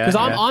 okay? Because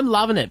I'm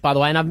loving it, by the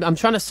way, and I'm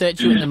trying to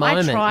search you at the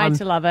moment. I tried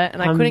to love it,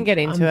 and I couldn't get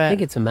into it. I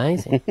think it's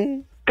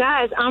amazing.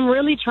 Guys, I'm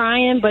really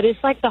trying, but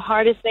it's like the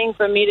hardest thing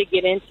for me to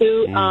get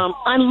into,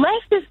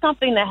 unless it's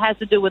something that has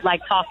to do with,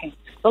 like, talking.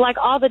 But, like,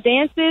 all the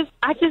dances,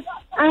 I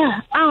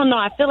don't know.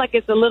 I feel like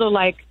it's a little,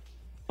 like,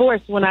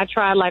 forced when I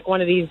try, like,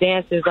 one of these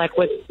dances, like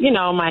with, you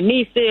know, my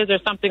nieces or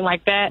something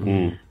like that.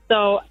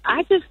 So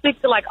I just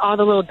stick to, like, all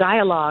the little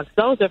dialogues.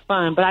 Those are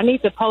fun, but I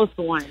need to post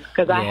one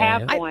because I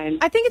have one.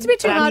 I think it's a bit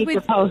too hard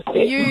with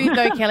you,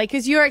 though, it. Kelly,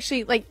 because you're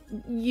actually, like,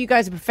 you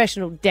guys are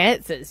professional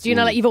dancers. Do you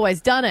know, like, you've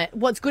always done it.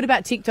 What's good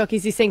about TikTok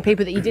is you're seeing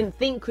people that you didn't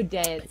think could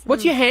dance.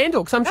 What's your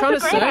handle? Because I'm trying to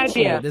search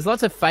you. There's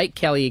lots of fake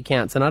Kelly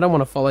accounts, and I don't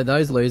want to follow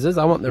those losers.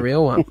 I want the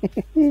real one.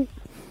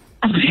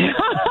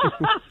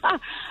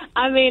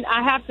 I mean,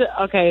 I have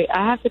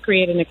to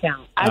create an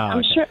account.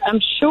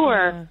 I'm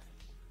sure.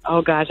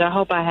 Oh gosh, I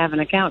hope I have an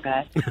account,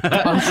 guys.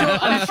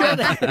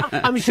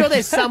 I'm sure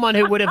there's someone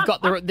who would have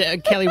got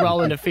the Kelly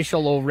Rowland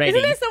official already.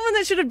 Isn't there someone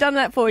that should have done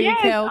that for you,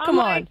 Kel? Come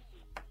on.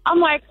 I'm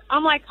like,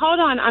 hold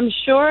on. I'm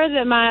sure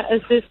that my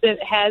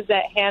assistant has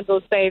that handle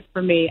saved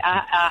for me.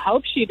 I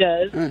hope she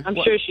does. I'm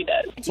sure she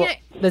does. Well,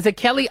 there's a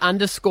Kelly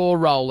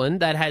 _Rowland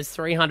that has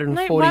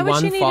 341 followers. Why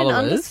would she need an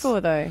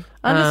underscore, though?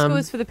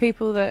 Underscores for the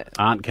people that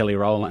aren't Kelly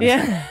Rowland.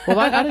 Yeah. Well,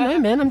 I don't know,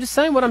 man. I'm just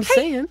saying what I'm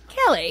seeing.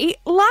 Kelly,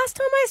 last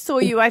time I saw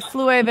you, I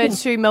flew over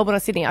to Melbourne or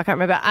Sydney, I can't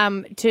remember,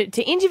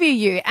 to interview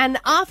you. And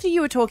after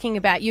you were talking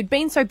about you'd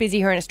been so busy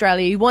here in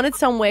Australia, you wanted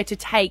somewhere to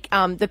take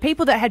the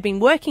people that had been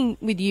working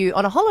with you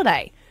on a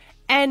holiday.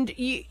 And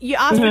you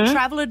asked for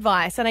travel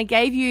advice, and I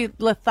gave you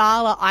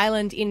Lethala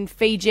Island in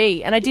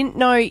Fiji, and I didn't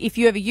know if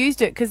you ever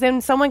used it, because then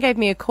someone gave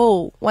me a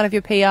call, one of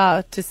your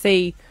PR, to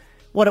see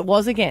what it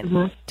was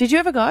again. Did you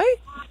ever go?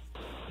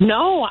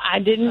 No, I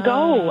didn't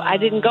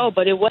go,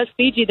 but it was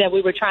Fiji that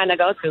we were trying to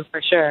go to,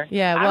 for sure.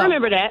 Yeah, I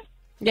remember that.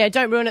 Yeah,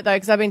 don't ruin it, though,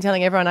 because I've been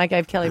telling everyone I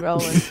gave Kelly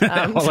Rowland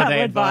travel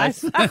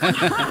advice. And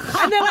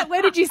they're like,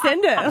 where did you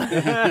send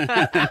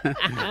her?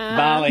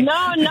 Bali.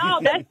 No,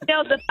 that's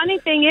still, the funny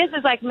thing is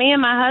like me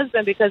and my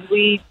husband, because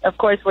we, of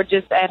course, were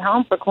just at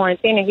home for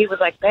quarantine, and he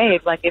was like,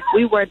 babe, like if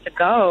we were to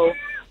go,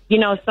 you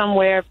know,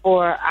 somewhere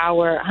for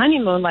our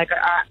honeymoon, like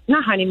our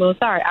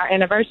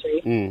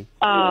anniversary.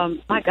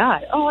 My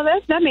God. Oh,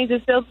 that means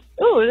it's still, this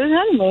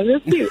honeymoon,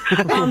 that's cute.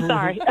 I'm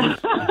sorry.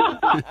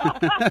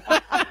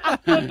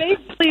 So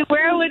basically,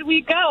 where would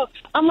we go?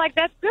 I'm like,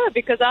 that's good,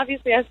 because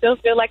obviously I still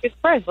feel like it's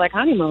first, like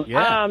honeymoon.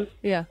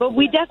 Yeah. But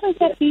we definitely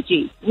said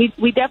Fiji.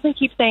 We definitely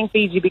keep saying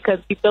Fiji because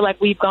we feel like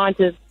we've gone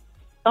to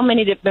so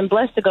many, been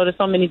blessed to go to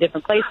so many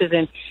different places,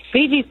 and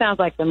Fiji sounds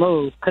like the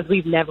move because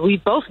we've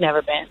both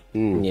never been.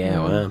 Yeah,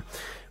 wow.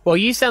 Well,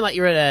 you sound like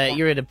you're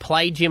at a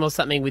play gym or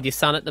something with your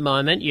son at the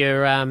moment.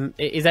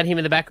 Is that him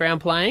in the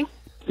background playing?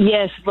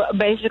 Yes,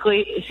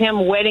 basically it's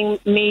him wetting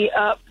me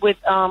up with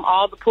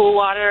all the pool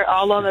water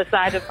all on the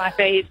side of my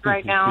face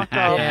right now. So.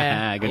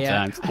 Yeah, good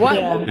times.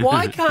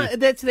 Why can't,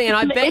 that's the thing, and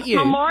I bet it's you...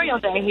 Memorial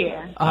Day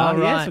here. Oh, right.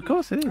 Yes, of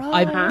course it is.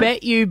 I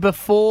bet you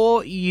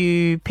before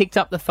you picked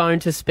up the phone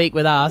to speak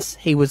with us,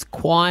 he was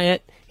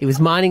quiet, he was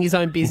minding his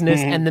own business,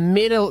 and the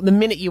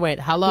minute you went,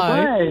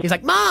 hello, he's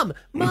like, Mom,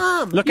 you're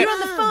on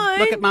the phone.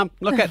 Look at Mum,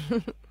 look at...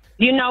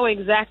 You know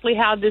exactly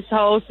how this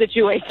whole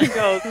situation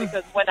goes,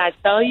 because when I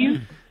tell you,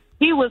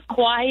 he was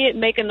quiet,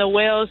 making the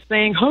whales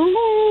sing,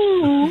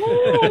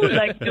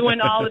 like doing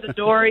all of the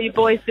Dory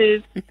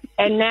voices.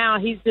 And now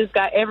he's just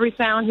got every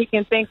sound he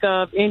can think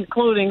of,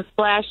 including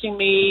splashing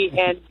me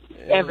and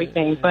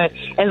everything. But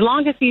as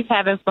long as he's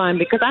having fun,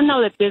 because I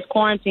know that this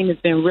quarantine has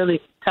been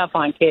really tough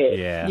on kids.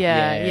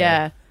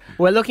 Yeah.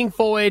 We're looking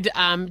forward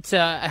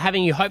to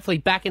having you hopefully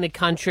back in the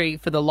country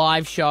for the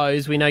live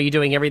shows. We know you're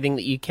doing everything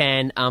that you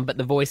can, but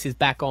The Voice is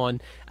back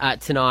on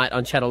tonight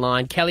on Channel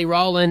 9. Kelly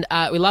Rowland,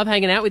 we love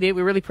hanging out with you.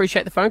 We really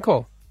appreciate the phone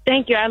call.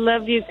 Thank you. I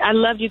love you. I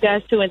love you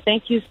guys, too, and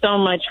thank you so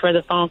much for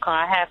the phone call.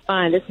 I had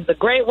fun. This is a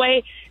great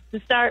way to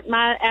start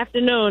my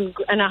afternoon,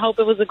 and I hope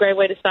it was a great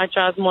way to start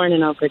y'all's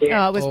morning over there.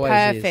 Oh, it was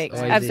perfect.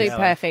 Absolutely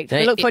perfect.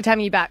 We look forward to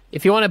having you back.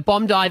 If you want to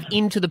bomb dive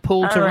into the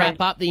pool to All right.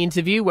 wrap up the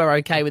interview, we're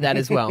okay with that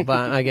as well.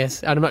 But I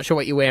guess I'm not sure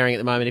what you're wearing at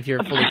the moment, if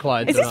you're fully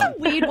clothed. Is or this not. a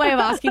weird way of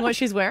asking what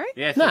she's wearing?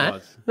 Yes,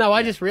 No,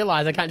 I just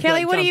realised I can't.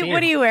 Kelly, just, what are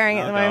jump you in. wearing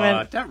at the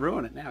moment? Don't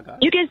ruin it now, guys.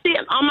 You can see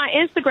on my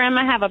Instagram,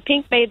 I have a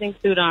pink bathing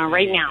suit on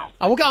right now.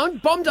 Oh, we'll go on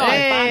bomb dive.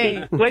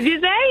 Hey. What'd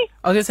you say?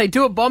 I was going to say,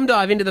 do a bomb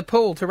dive into the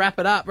pool to wrap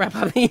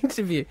the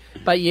interview.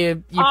 But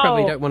you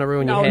probably don't want to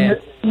ruin your hair.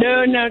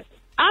 No.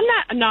 I'm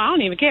not. No, I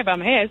don't even care about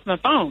my hair. It's my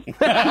phone.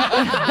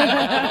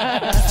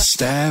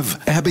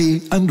 Stav,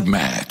 Abby and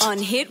Matt. On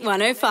Hit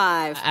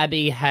 105.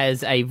 Abby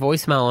has a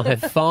voicemail on her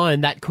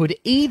phone that could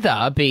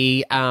either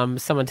be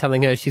someone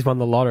telling her she's won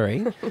the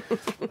lottery,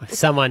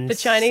 someone The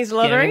Chinese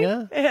lottery?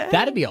 scamming her. Yeah.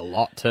 That'd be a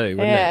lot too, wouldn't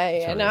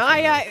it? Yeah. No,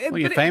 Well,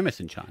 you're famous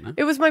in China.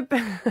 It was my.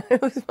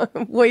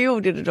 We all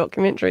did a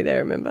documentary there,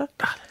 remember?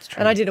 That's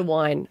true. And I did a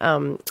wine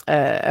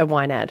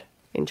ad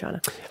in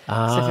China.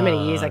 So for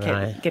many years I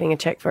kept getting a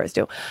check for it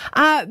still.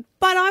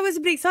 But I was a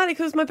bit excited because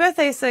it was my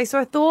birthday yesterday, so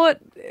I thought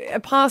a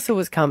parcel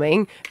was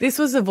coming. This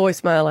was the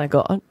voicemail I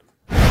got.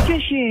 这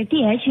是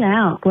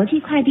DHL 国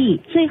际快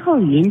递最后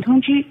语音通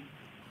知，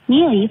您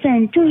有一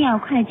份重要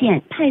快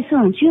件派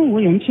送均无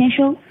人签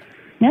收，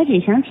了解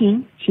详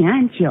情请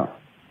按9，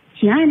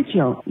请按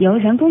9，由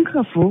人工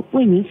客服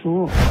为您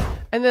服务。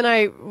 And then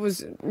I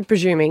was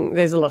presuming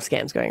there's a lot of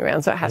scams going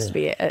around, so it has to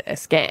be a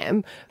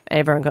scam.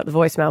 Everyone got the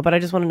voicemail, but I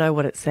just want to know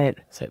what it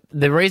said. So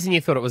the reason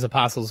you thought it was a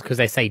parcel is because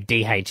they say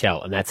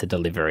DHL, and that's a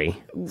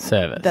delivery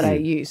service That I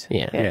use.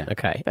 Yeah.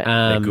 Okay.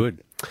 They're good. Oh,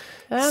 good,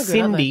 aren't they?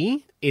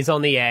 Cindy is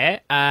on the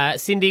air.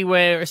 Cindy,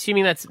 we're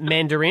assuming that's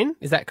Mandarin.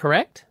 Is that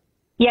correct?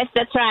 Yes,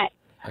 that's right.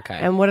 Okay.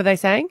 And what are they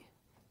saying?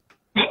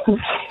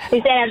 He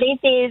said this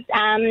is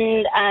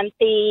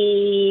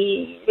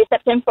the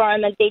reception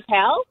from a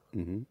detail,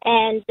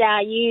 and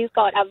you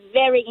got a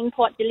very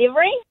important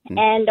delivery,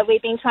 and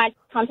we've been trying to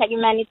contact you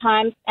many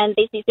times, and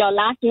this is your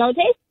last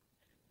notice.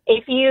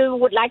 If you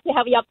would like to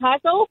have your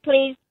parcel,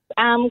 please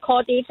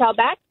call detail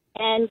back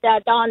and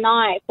dial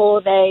 9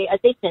 for the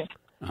assistance.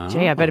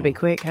 Gee, I better be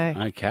quick, hey?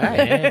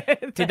 Okay.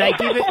 Did they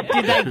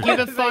give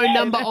a phone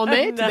number on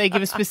there? Did they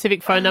give a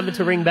specific phone number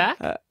to ring back?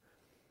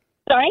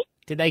 Sorry?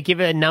 Did they give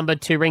a number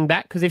to ring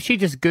back? Because if she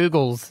just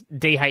Googles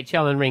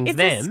DHL and rings It's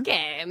them... a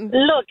scam.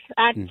 Look,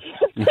 to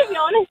be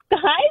honest,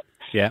 guys,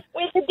 Yeah.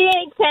 with the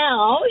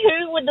DHL,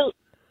 who would...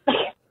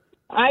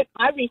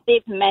 I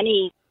received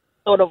many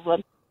sort of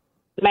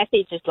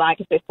messages like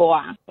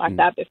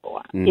that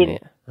before. Okay.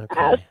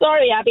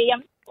 Sorry, Abby,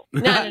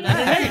 No.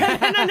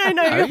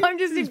 I'm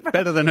just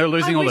Better than her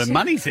losing all her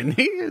money,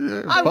 Cindy.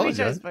 I wish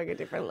I spoke a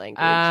different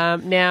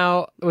language.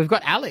 Now, we've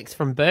got Alex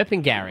from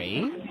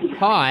Burpengary.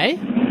 Hi.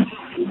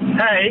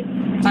 Hey.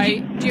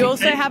 Do you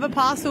also have a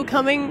parcel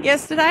coming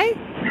yesterday?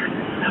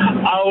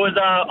 I was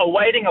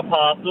awaiting a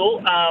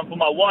parcel for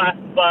my wife,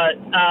 but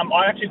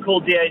I actually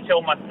called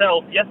DHL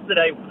myself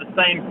yesterday for the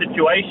same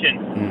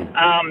situation.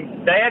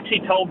 They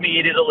actually told me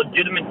it is a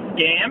legitimate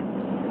scam.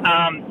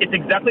 It's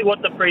exactly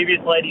what the previous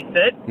lady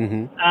said.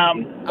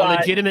 A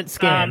legitimate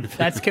scam.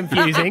 That's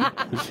confusing.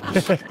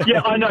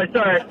 Yeah, I know,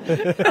 sorry.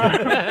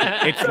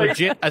 It's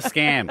legit a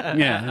scam.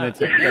 Yeah,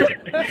 that's it.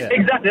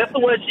 Exactly, that's the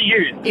word she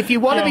used. If you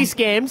want to be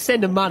scammed,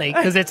 send them money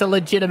because it's a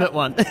legitimate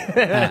one. So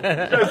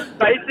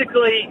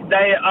basically,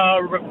 they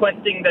are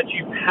requesting that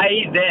you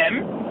pay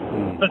them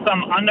for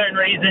some unknown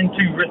reason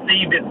to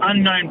receive this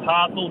unknown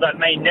parcel that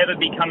may never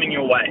be coming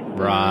your way.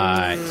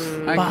 Right.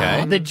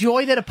 Okay. Oh, the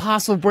joy that a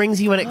parcel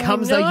brings you when it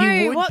comes, though,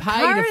 you would what pay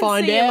to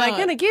find currency out. am I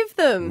going to give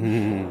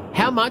them?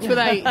 How much were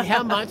they?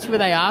 How much were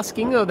they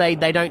asking, or they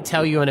don't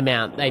tell you an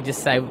amount? They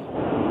just say.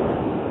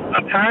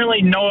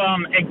 Apparently, no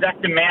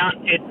exact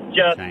amount. It's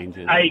just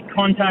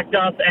contact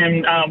us,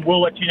 and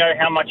we'll let you know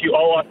how much you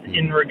owe us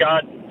in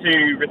regards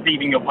to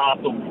receiving your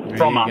parcel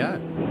from us.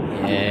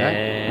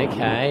 Yeah.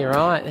 Okay.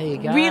 Right. There you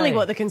go. Really,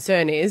 what the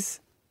concern is?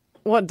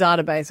 What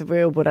database have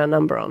we all put our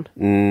number on?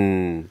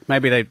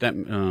 Maybe they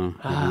don't.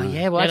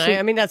 Yeah. Well, actually,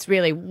 I mean, that's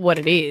really what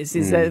it is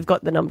they've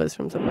got the numbers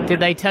from somewhere. Did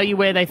they tell you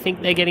where they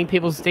think they're getting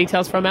people's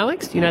details from,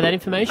 Alex? Do you know that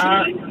information?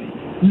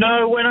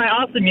 No, when I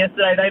asked them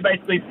yesterday, they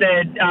basically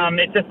said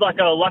it's just like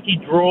a lucky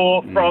draw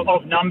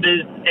of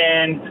numbers,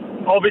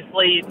 and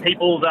obviously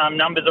people's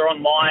numbers are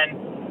online,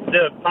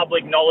 the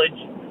public knowledge.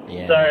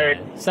 Yeah.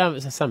 So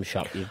some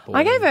shop you've bought.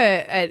 I gave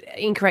an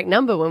incorrect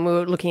number when we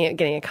were looking at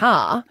getting a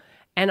car,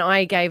 and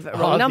I gave a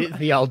wrong number.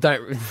 The old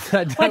don't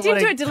I didn't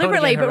do it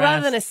deliberately, but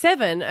rather than a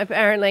 7,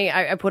 apparently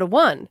I put a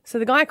 1. So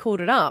the guy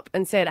called it up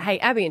and said, "Hey,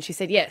 Abby," and she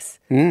said yes.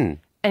 And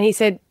he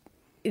said,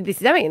 this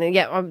is Abby. And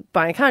yeah, I'm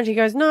buying a car. And she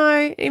goes,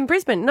 no, in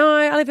Brisbane. No,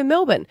 I live in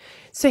Melbourne.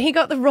 So he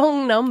got the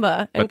wrong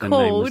number and But the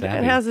name was called. Abby.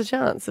 And how's the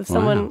chance of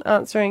someone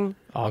answering?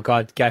 Oh,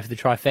 God, go for the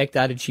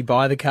trifecta. Did she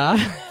buy the car?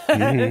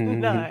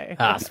 No.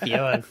 Ah,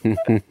 spewing.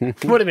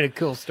 Would have been a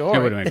cool story.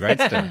 It would have been a great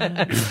story.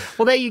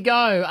 Well, there you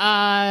go.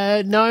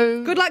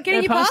 No. Good luck getting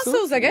no your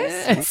parcels, I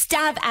guess.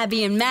 Stab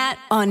Abby and Matt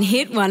on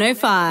Hit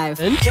 105.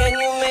 Can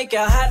you make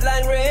a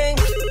hotline ring?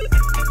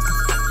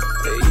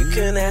 You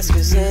can ask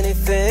us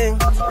anything.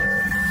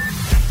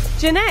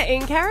 Jeanette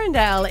in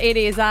Carindale, it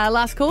is our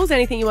last calls.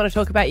 Anything you want to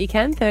talk about, you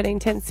can. 13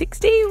 10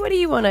 60. What do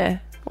you want to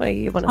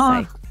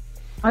say?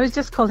 I was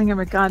just calling in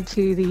regard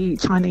to the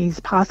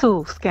Chinese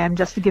parcel scam,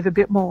 just to give a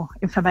bit more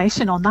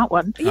information on that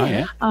one.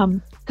 Yeah.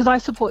 Because I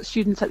support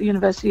students at the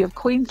University of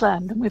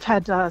Queensland, and we've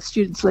had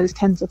students lose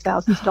tens of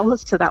thousands of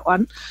dollars to that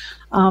one.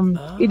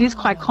 It is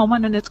quite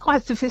common, and it's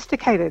quite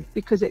sophisticated,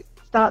 because it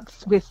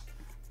starts with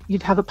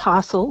you'd have a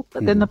parcel,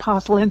 but then the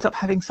parcel ends up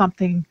having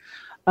something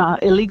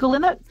illegal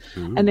in it,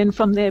 and then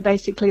from there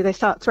basically they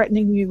start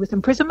threatening you with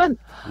imprisonment,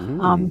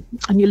 and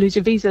you lose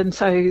your visa. And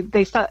so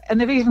they start, and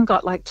they've even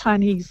got like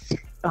Chinese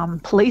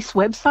police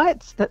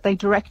websites that they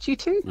direct you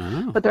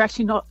to, but they're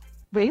actually not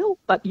real,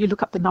 but you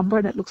look up the number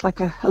and it looks like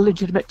a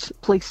legitimate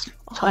police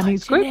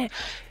Chinese group. Yeah.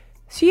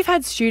 So you've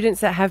had students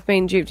that have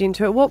been duped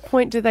into it. At what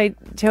point do they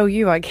tell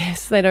you? I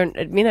guess they don't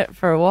admit it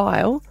for a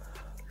while.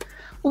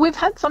 Well, we've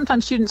had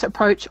sometimes students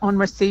approach on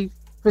receipt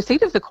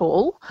of the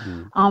call,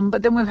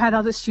 but then we've had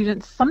other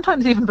students,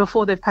 sometimes even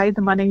before they've paid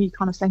the money, you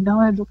kind of say,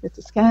 no, look, it's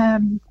a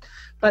scam.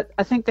 But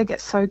I think they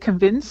get so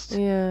convinced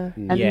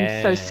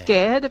and so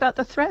scared about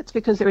the threats,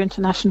 because they're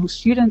international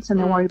students and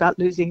they're worried about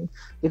losing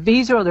their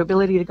visa or their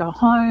ability to go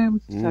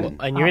home. So,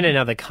 and you're in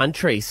another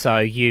country, so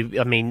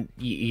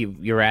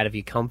you're out of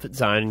your comfort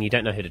zone and you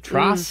don't know who to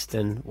trust.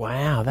 And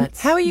wow, that's...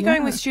 How are you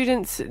going with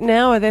students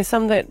now? Are there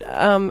some that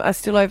are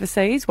still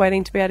overseas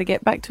waiting to be able to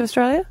get back to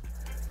Australia?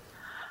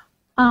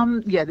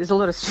 There's a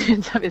lot of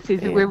students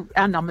overseas.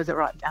 Our numbers are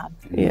right down.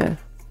 Yeah.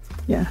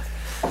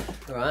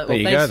 All right, well, There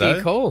you thanks go, for your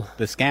though. call.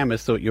 The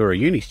scammers thought you were a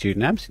uni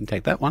student, Abs. You can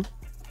take that one.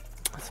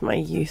 That's my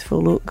youthful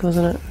look,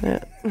 wasn't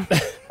it? Yeah.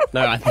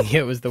 No, I think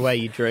it was the way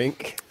you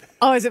drink.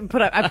 Oh, is it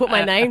I put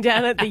my name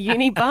down at the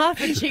uni bar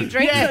for cheap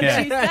drinks on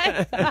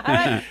Tuesday?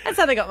 That's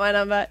how they got my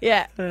number.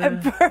 Yeah.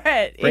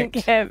 Brett in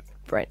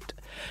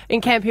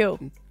Camp Hill.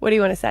 What do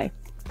you want to say?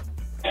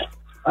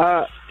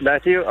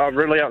 Matthew, I'm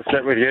really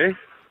upset with you.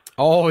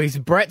 Oh,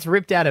 Brett's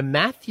ripped out of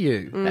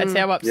Matthew. That's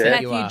how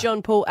upset you are. Matthew,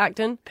 John Paul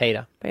Acton.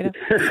 Peter.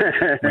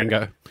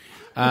 Ringo.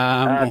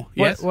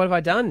 Yes. What have I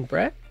done,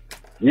 Brett?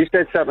 You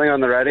said something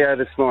on the radio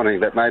this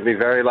morning that made me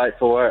very late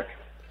for work.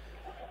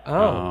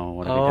 Oh,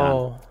 what have you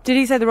done? Did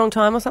he say the wrong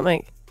time or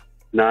something?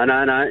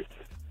 No.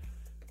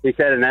 He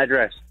said an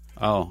address.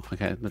 Oh,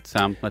 okay. Let's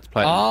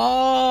play.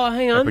 Oh,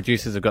 hang Our on.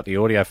 producers have got the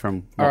audio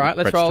from what All right,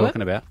 let's Brett's roll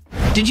talking about.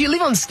 Did you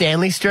live on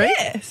Stanley Street?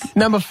 Yes.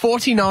 Number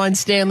 49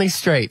 Stanley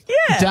Street.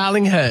 Yeah.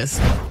 Darlinghurst.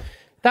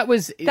 That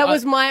was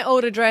my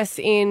old address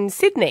in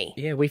Sydney.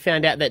 Yeah, we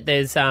found out that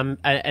there's an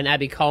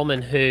Abby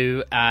Coleman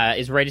who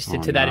is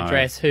registered to that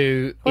address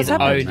who What's is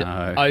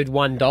happened? owed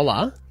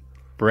 $1.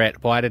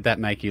 Brett, why did that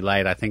make you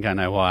late? I think I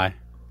know why.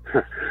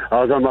 I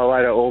was on my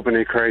way to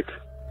Albany Creek.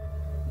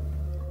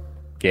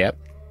 Yep.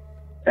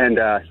 And,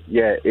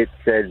 it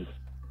said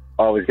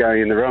I was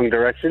going in the wrong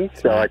direction,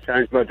 so I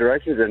changed my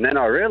directions, and then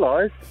I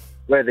realised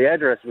where the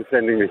address was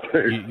sending me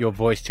to. Your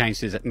voice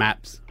changed his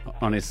maps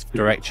on his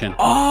direction.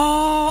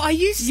 Oh, are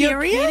you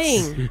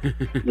serious?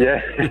 Yeah.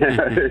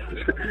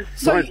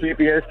 My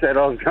GPS said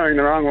I was going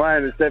the wrong way,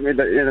 and it sent me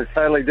in a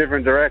totally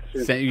different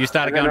direction. So you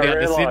started And going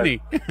then down I to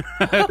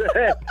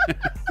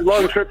Sydney.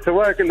 Long trip to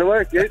work and to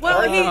work. Yes.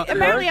 Well,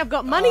 apparently I've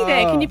got money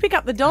there. Can you pick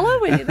up the dollar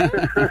when you're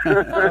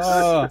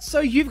there? So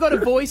you've got a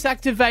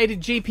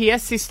voice-activated GPS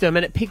system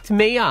and it picked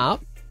me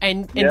up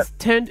and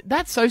turned...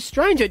 That's so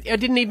strange. I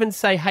didn't even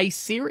say, hey,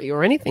 Siri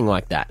or anything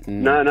like that.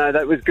 No,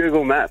 that was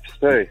Google Maps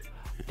too.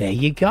 There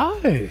you go.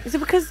 Is it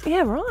because...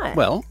 Yeah, right.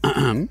 Well...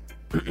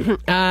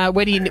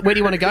 where do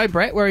you want to go,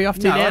 Brett? Where are you off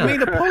to now? I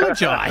mean,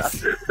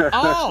 apologise.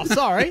 Oh,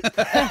 sorry.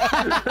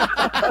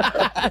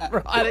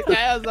 Right, okay.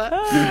 I was like,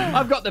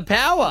 I've got the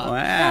power. Wow.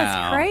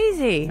 That's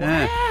crazy.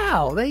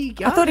 Wow, there you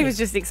go. I thought he was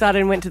just excited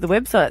and went to the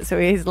website, so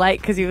he's late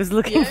because he was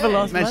looking for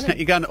lost Imagine money.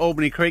 you're going to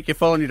Albany Creek, you're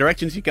following your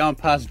directions, you're going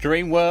past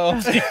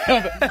Dreamworld.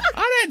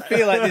 I don't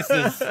feel like this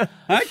is...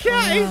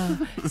 Okay.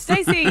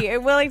 Stacey,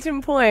 at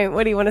Wellington Point,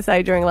 what do you want to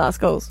say during last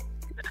calls?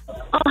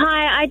 Oh,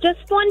 hi, I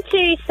just want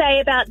to say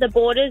about the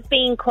borders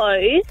being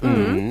closed.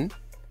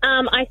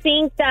 I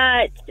think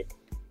that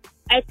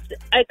it's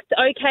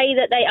okay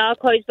that they are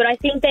closed, but I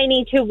think they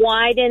need to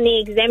widen the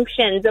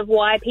exemptions of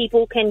why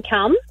people can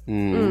come.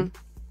 And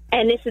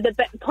this is the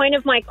point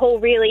of my call,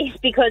 really, is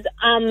because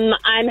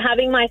I'm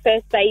having my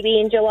first baby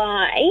in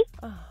July,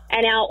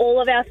 and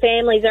all of our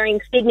families are in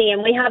Sydney,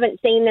 and we haven't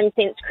seen them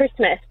since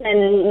Christmas,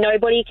 and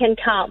nobody can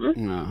come.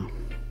 No.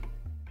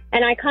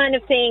 And I kind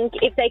of think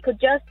if they could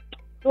just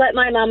let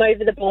my mum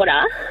over the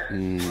border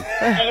and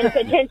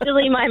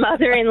potentially my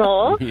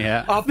mother-in-law.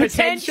 Yeah. Oh,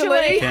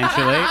 potentially.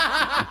 Potentially.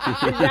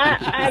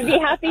 I'd be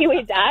happy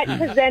with that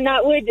because then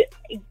that would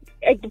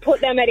put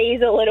them at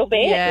ease a little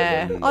bit.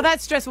 Yeah. Oh,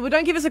 that's stressful. But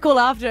don't give us a call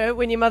after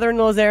when your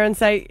mother-in-law's there and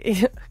say,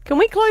 can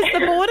we close the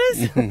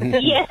borders?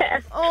 Yeah.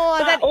 Oh,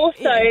 but that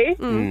also,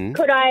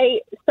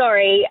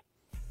 sorry,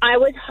 I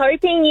was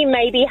hoping you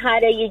maybe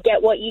had a you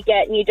get what you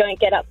get and you don't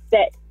get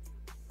upset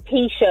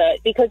T-shirt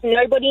because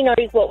nobody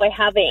knows what we're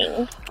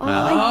having.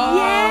 Oh,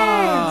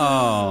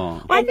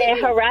 yes. And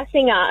they're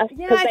harassing us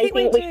because they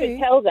think we should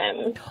tell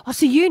them. Oh,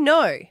 so you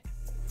know.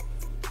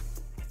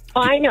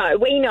 I know,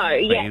 we know,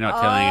 But yeah. you're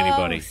not telling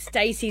anybody.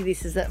 Stacey,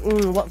 this is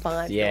what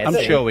vibe. Yeah, I'm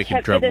so- sure we can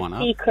Kept drum it a one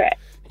up. secret.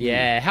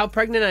 Yeah. How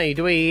pregnant are you?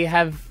 Do we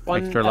have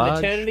one Extra a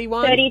large? maternity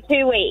one?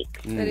 32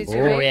 weeks. 32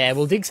 Oh, weeks. yeah.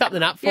 We'll dig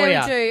something up for you.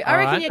 Yeah, we do. I All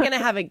reckon right? you're going to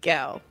have a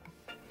girl.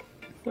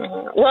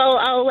 Well,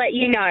 I'll let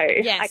you know.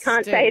 Yes, I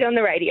can't do. say it on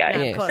the radio.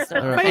 No, of course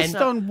not. All right. Based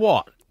on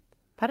what?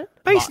 Pardon?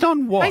 Based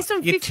on what? Based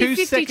on Your 50-50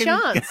 2-second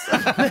chance.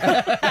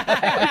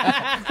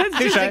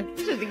 Touche.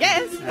 Just a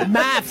guess.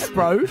 Maths,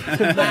 bro.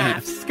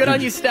 Maths. Good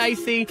on you,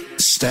 Stacey.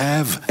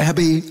 Stav,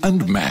 Abby,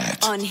 and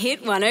Matt. On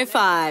Hit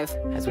 105.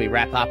 As we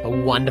wrap up a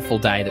wonderful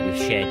day that we've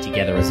shared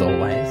together as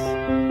always.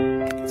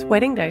 It's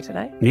wedding day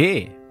today.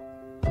 Yeah.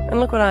 And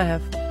look what I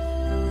have.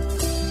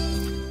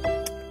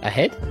 A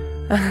head?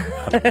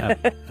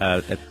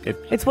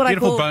 It's what I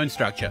beautiful call- bone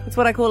structure. It's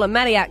what I call a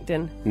Matty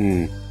Acton.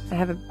 Mm. I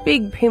have a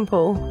big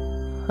pimple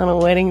on a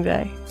wedding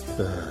day.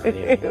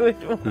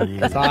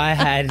 Yes, I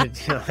had an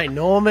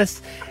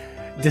enormous,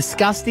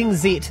 disgusting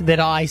zit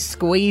that I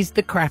squeezed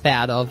the crap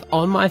out of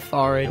on my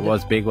forehead. It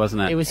was big,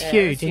 wasn't it? It was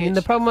huge. And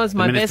the problem was The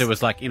my minister best...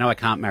 was like, I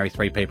can't marry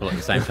 3 people at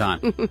the same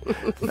time.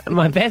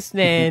 my best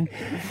man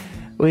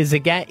is a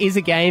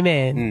gay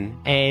man,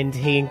 and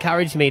he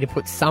encouraged me to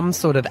put some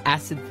sort of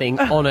acid thing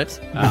on it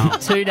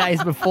 2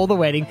 days before the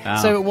wedding.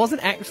 Oh. So it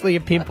wasn't actually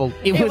a pimple;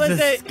 it was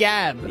a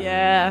scab.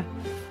 Yeah.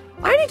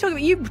 I only talk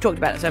about you talked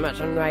about it so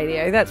much on the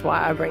radio. That's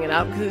why I bring it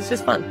up because it's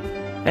just fun.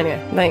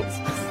 Anyway, thanks.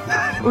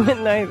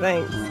 No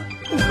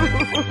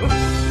thanks.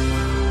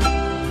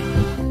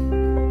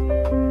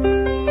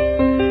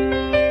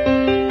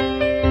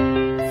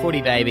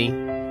 Footy baby,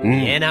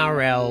 the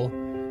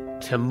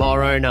NRL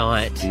tomorrow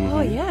night.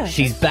 Oh yeah.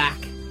 She's back.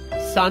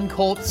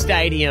 Suncorp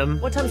Stadium.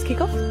 What time's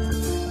kickoff?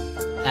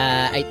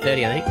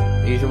 8:30, I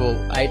think. Usual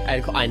 8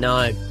 o'clock. I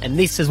know, and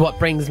this is what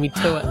brings me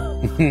to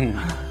it.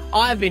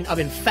 I've been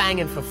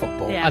fanging for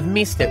football. Yeah. I've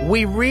missed it.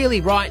 We really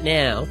right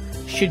now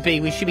should be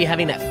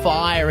having that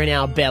fire in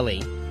our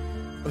belly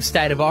of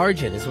State of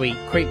Origin as we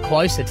creep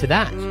closer to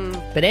that.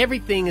 But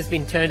everything has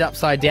been turned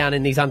upside down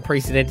in these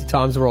unprecedented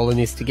times. We're all in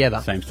this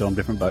together. Same storm,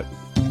 different boat.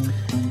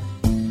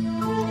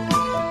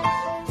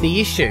 The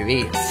issue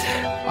is,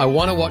 I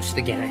want to watch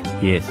the game.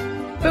 Yes.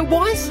 But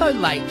why so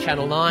late,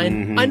 Channel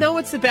 9? I know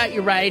it's about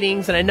your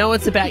ratings, and I know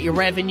it's about your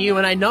revenue,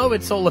 and I know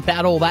it's all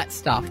about all that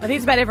stuff. I think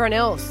it's about everyone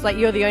else. Like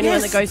you're the only one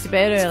that goes to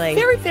bed early.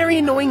 It's very, very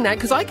annoying that,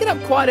 because I get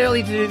up quite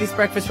early to do this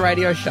breakfast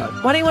radio show.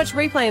 Why don't you watch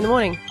replay in the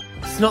morning?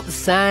 It's not the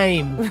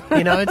same.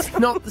 You know, it's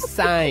not the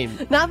same.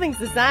 Nothing's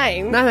the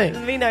same. Nothing.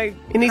 There'll be no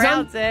In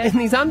crowds there.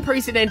 these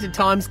unprecedented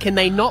times, can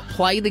they not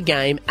play the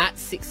game at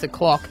 6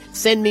 o'clock,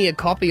 send me a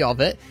copy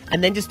of it,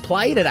 and then just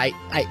play it at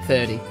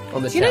 8:30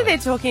 on the Do you know channel? they're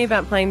talking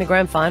about playing the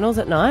grand finals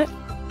at night?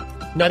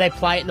 No, they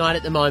play at night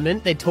at the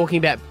moment. They're talking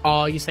about,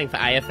 you're saying for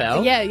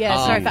AFL? Yeah.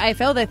 Sorry, for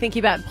AFL, they're thinking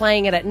about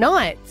playing it at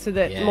night so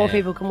that Yeah. more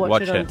people can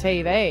watch it on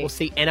TV. Well,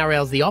 see,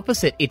 NRL's the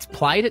opposite. It's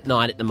played at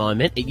night at the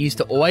moment. It used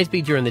to always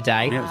be during the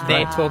day.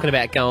 They're talking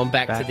about going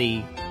back to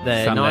the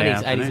Sunday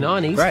 90s, 80s, afternoon.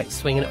 90s. Great.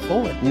 Swinging it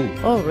forward.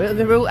 Oh, really?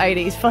 The real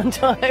 80s fun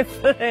time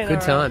for NRL.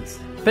 Good times.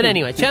 But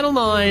anyway, Channel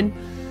 9,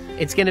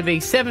 it's going to be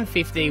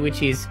 7:50,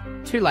 which is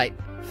too late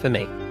for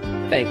me.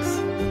 Thanks.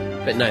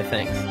 But no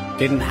thanks.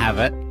 Didn't have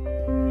it.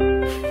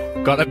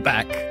 Got it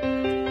back.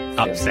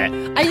 Upset.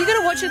 Are you going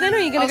to watch it then, or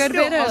are you going to go to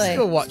bed early? I'll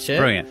still watch it.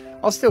 Brilliant.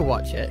 I'll still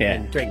watch it Yeah.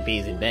 and drink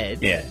beers in bed.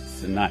 Yeah,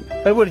 it's a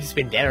nightmare. But it would have just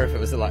been better if it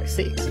was at like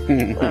 6.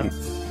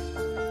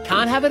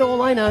 Can't have it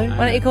all, I know. Why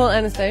don't you call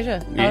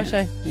Anastasia? Yeah. I'll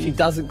show. She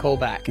doesn't call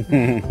back.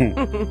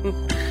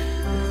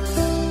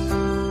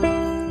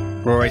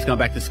 Rory's gone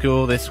back to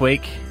school this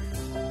week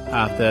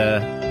after,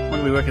 when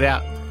did we work it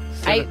out?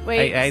 8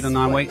 weeks. 8 or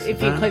 9 weeks.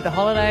 If you include the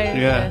holiday.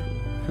 Yeah.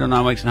 8 or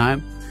 9 weeks at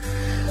home.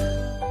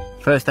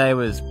 First day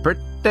was pretty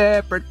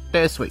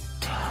sweet.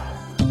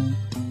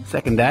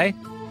 Second day,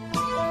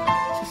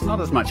 it's just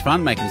not as much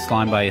fun making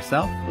slime by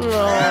yourself.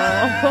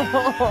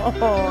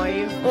 Oh,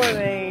 you poor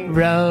thing.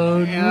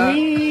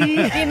 Rotary.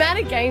 The amount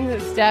of games that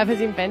Stav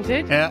has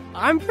invented, Yeah.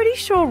 I'm pretty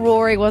sure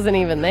Rory wasn't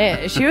even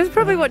there. She was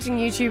probably watching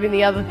YouTube in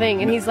the other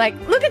thing, and he's like,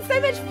 look, it's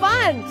so much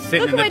fun.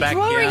 Sitting Look, in the we're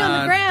drawing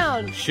on the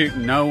backyard, ground.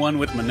 shooting no one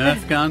with my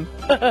Nerf gun.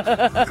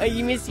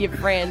 You miss your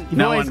friend.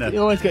 You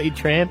always got your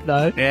tramp,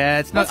 though. Yeah,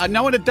 it's not.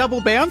 No one to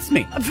double bounce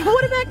me.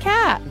 What about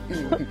Kat?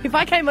 If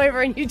I came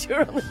over and you two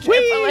were on the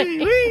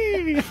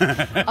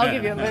trampoline, I'll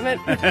give you a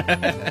moment.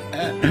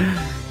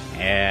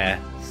 Yeah.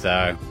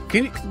 So,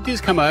 can you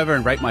just come over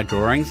and rate my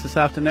drawings this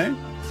afternoon?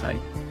 Say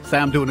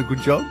I'm doing a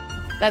good job.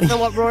 That's not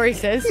what Rory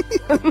says.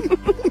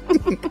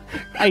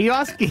 Are you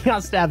asking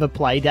us to have a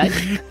play date?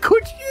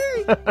 Could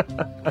you?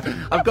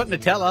 I've got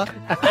Nutella.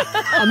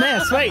 I'm there.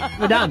 Sweet.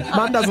 We're done.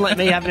 Mum doesn't let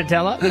me have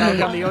Nutella. I'll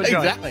come to your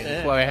joint. Exactly.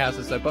 That's why our house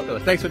is so popular.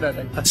 Thanks for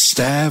donating.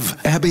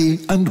 Stav, Abby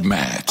and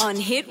Matt. On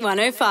Hit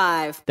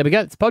 105. There we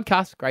go. It's a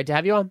podcast. Great to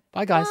have you on.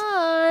 Bye, guys.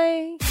 Bye.